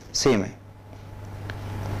डिस्टेंस सेम है।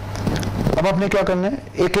 अब आपने क्या करना है,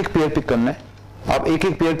 एक एक पेयर पिक करना है। आप एक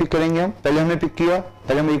एक पेयर पिक करेंगे हम, पहले हमने पिक किया,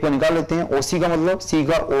 पहले हम एक बार निकाल लेते हैं। OC का मतलब C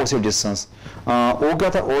का O से डिस्टेंस, O क्या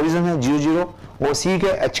था, ओरिजिन है 0 0, और C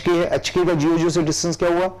का HK है, HK का 0 0 से डिस्टेंस क्या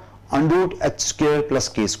हुआ, √h²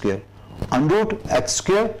 plus k²,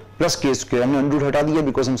 √h² plus k²। हमने अंडरूट हटा दिया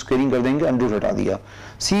बिकॉज हम स्क्वेयरिंग कर देंगे, अंडरूट हटा दिया।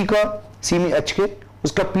 C में HK,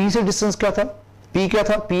 उसका P से डिस्टेंस क्या था, P क्या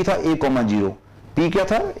था, P था a,0, P क्या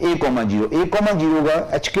था a,0, a,0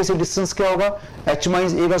 का HK से डिस्टेंस क्या होगा, h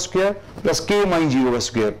माइनस a का स्क्वायर प्लस k माइनस 0 का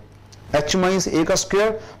स्क्वायर, h माइनस a का स्क्वायर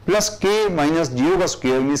प्लस k माइनस 0 का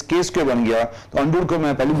स्क्वायर मींस k स्क्वायर बन गया। तो अंडरूट को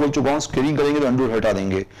मैं पहले बोल चुका हूं, स्क्वेयरिंग करेंगे तो अंडरूट हटा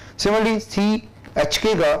देंगे। सिमिलरली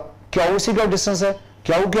CHK का क्या OC का डिस्टेंस है,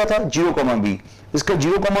 क्या क्या था 0,b, इसका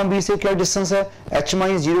 0,b से क्या डिस्टेंस है, h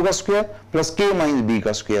माइनस 0 का square plus k minus b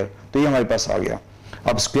का स्क्वायर। तो ये हमारे पास आ गया।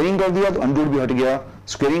 अब स्क्वेयरिंग कर दिया तो अंडरूट भी हट गया,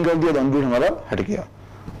 स्क्वेयरिंग कर दिया तो अंडरूट हमारा हट गया।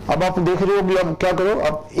 अब आप देख रहे हो कि अब क्या करो,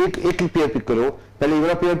 अब एक एक पेयर पिक करो। पहले ये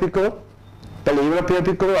वाला पेयर पिक करो, पहले ये वाला पेयर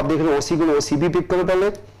पिक करो। आप देख रहे हो OC को CP पिक करो, पहले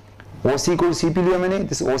OC को CP लिया मैंने,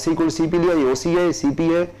 OC को CP लिया, ये OC है, CP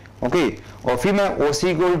है, ओके। और फिर मैं OC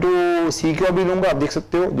इक्वल टू CQ भी लूंगा, आप देख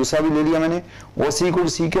सकते हो दूसरा भी ले लिया मैंने, OC इक्वल टू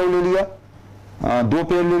CQ ले लिया, दो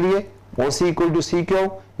पेयर ले लिए, OC इक्वल टू CQ।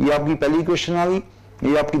 ये आपकी पहली इक्वेशन आ गई,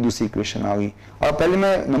 ये आपकी दूसरी इक्वेशन आ गई। अब पहले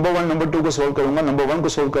मैं नंबर 1 नंबर 2 को सोल्व करूंगा। नंबर 1 को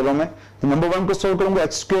सोल्व कर रहा हूं मैं, तो नंबर 1 को सोल्व करूंगा,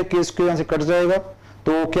 h² k² यहां से कट जाएगा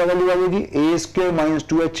तो क्या वैल्यू आ जाएगी, a² minus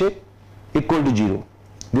 2ha equal to 0,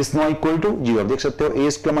 this now equal to 0। देख सकते हो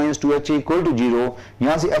a² minus 2ha equal to 0।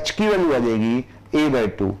 यहां से h की वैल्यू आ जाएगी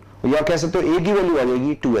a/2, या कह सकते हो a की वैल्यू आ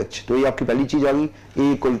जाएगी 2h। तो ये आपकी पहली चीज आ गई,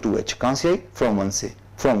 a इक्वल टू 2h। कहां से आई, फ्रॉम 1 से,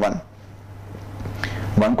 फ्रॉम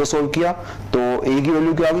 1 को सोल्व किया तो a की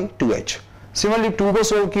वैल्यू क्या आ गई 2h। सिमिलरली 2 को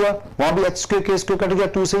सोल्व किया, वहां भी h² k² कट गया,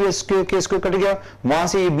 2 से भी h² k² कट गया, वहां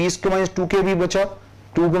से ये 20 माइनस 2k भी बचा,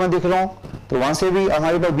 2 को मैं देख रहा हूं तो वहां से भी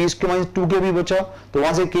हमारे पास 20 माइनस 2k भी बचा, तो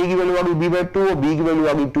वहां से k की वैल्यू आ गई b/2 और b की वैल्यू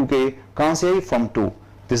आ गई 2k। कहां से आई, फ्रॉम 2,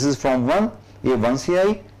 दिस इज फ्रॉम 1, ये 1 से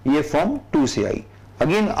आई, ये फ्रॉम 2 से आई।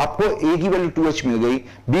 अगेन आपको a की वैल्यू 2h मिल गई,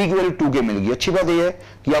 b की वैल्यू 2k मिल गई। अच्छी बात यह है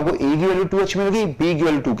कि आपको a की वैल्यू 2h मिल गई, b की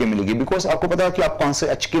वैल्यू 2k मिलेगी, बिकॉज आपको पता है कि आपको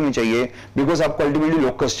आंसर HK में चाहिए, बिकॉज आपको अल्टीमेटली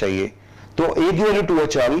लोकस चाहिए। तो A की वैल्यू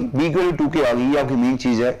 2H आ गई, B की वैल्यू 2K आ गई, ये आपकी मेन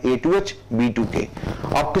चीज है, A2H B2K।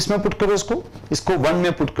 आप किस में पुट करो इसको 1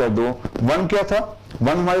 में पुट कर दो। 1 क्या था,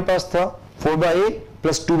 1 हमारे पास था 4/A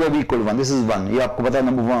plus 2/B equal 1, this is 1, ये आपको पता है,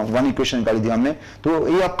 नंबर 1 इक्वेशन निकाली थी हमने। तो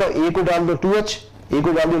ये आपका A को डाल दो 2H, A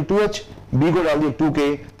को डाल दो 2H, B को डाल दो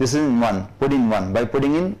 2K, this is 1, put in 1, by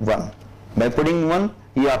putting in 1, by putting 1,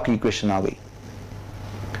 ये आपकी इक्वेशन आ गई।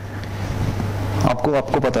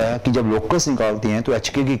 आपको पता है कि जब लोकस निकालते हैं तो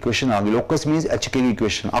HK की इक्वेशन आ गई, लोकस मींस HK की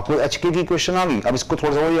इक्वेशन, आपको HK की इक्वेशन आ गई। अब इसको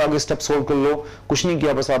थोड़ा सा और आगे स्टेप सोल्व कर लो, कुछ नहीं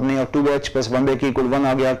किया, बस आपने 2H प्लस 1/K इक्वल 1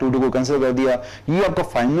 आ गया, 2 को कैंसिल कर दिया, ये आपका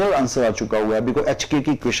फाइनल आंसर आ चुका हुआ है, बिकॉज HK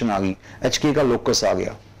की इक्वेशन आ गई, HK का लोकस आ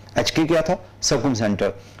गया। HK क्या था,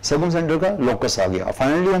 सर्कमसेंटर, सर्कमसेंटर का लोकस आ गया।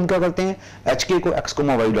 फाइनली हम क्या करते हैं, HK को x,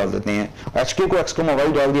 y डाल देते हैं। HK को x,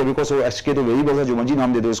 y डाल दिया, बिकॉज HK तो वेरिएबल है, जो मर्जी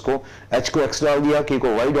नाम दे दो उसको। H को x डाल दिया, K को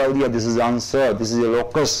y डाल दिया, this is answer, this is a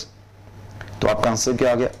locus. तो आपका आंसर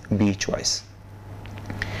क्या आ गया, बी चॉइस।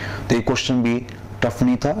 तो ये क्वेश्चन भी टफ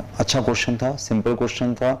नहीं था, अच्छा क्वेश्चन था, सिंपल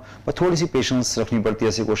क्वेश्चन था, पर थोड़ी सी पेशेंस रखनी पड़ती है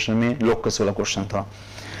ऐसे क्वेश्चन में, लोकस वाला क्वेश्चन था।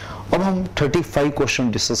 अब हम 35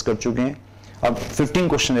 क्वेश्चन डिस्कस कर चुके हैं, अब 15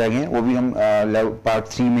 क्वेश्चन रह गए हैं, वो भी हम पार्ट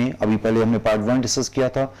 3 में, अभी पहले हमने पार्ट 1 डिस्कस किया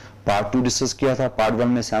था, पार्ट 2 डिस्कस किया था, पार्ट 1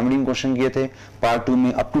 में 17 क्वेश्चन किए थे, पार्ट 2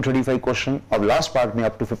 में अप टू 35 क्वेश्चन, अब लास्ट पार्ट में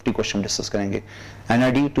अप टू 50 क्वेश्चन डिस्कस करेंगे।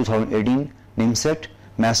 NID 2018 NIMCET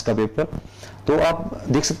मैथ्स का पेपर। तो आप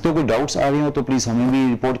देख सकते हो, कोई डाउट्स आ रहे हो तो प्लीज हमें भी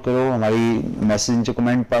रिपोर्ट करो, हमारी मैसेज नीचे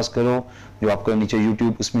कमेंट पास करो, जो आपका नीचे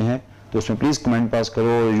यूट्यूब उसमें है तो उसमें प्लीज कमेंट पास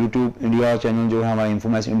करो। यूट्यूब इंडिया चैनल जो है हमारा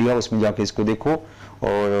इन्फोमैथ्स इंडिया, उसमें जाके इसको देखो,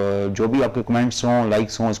 और जो भी आपके कमेंट्स हों,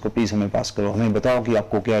 लाइक्स हों, इसको प्लीज हमें पास करो, हमें बताओ कि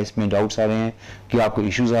आपको क्या इसमें डाउट्स आ रहे हैं, कि आपको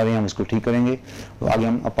इश्यूज आ रहे हैं, हम इसको ठीक करेंगे। तो आगे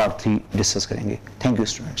हम पार्ट 3 डिस्कस करेंगे। Thank you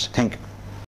students, thank you.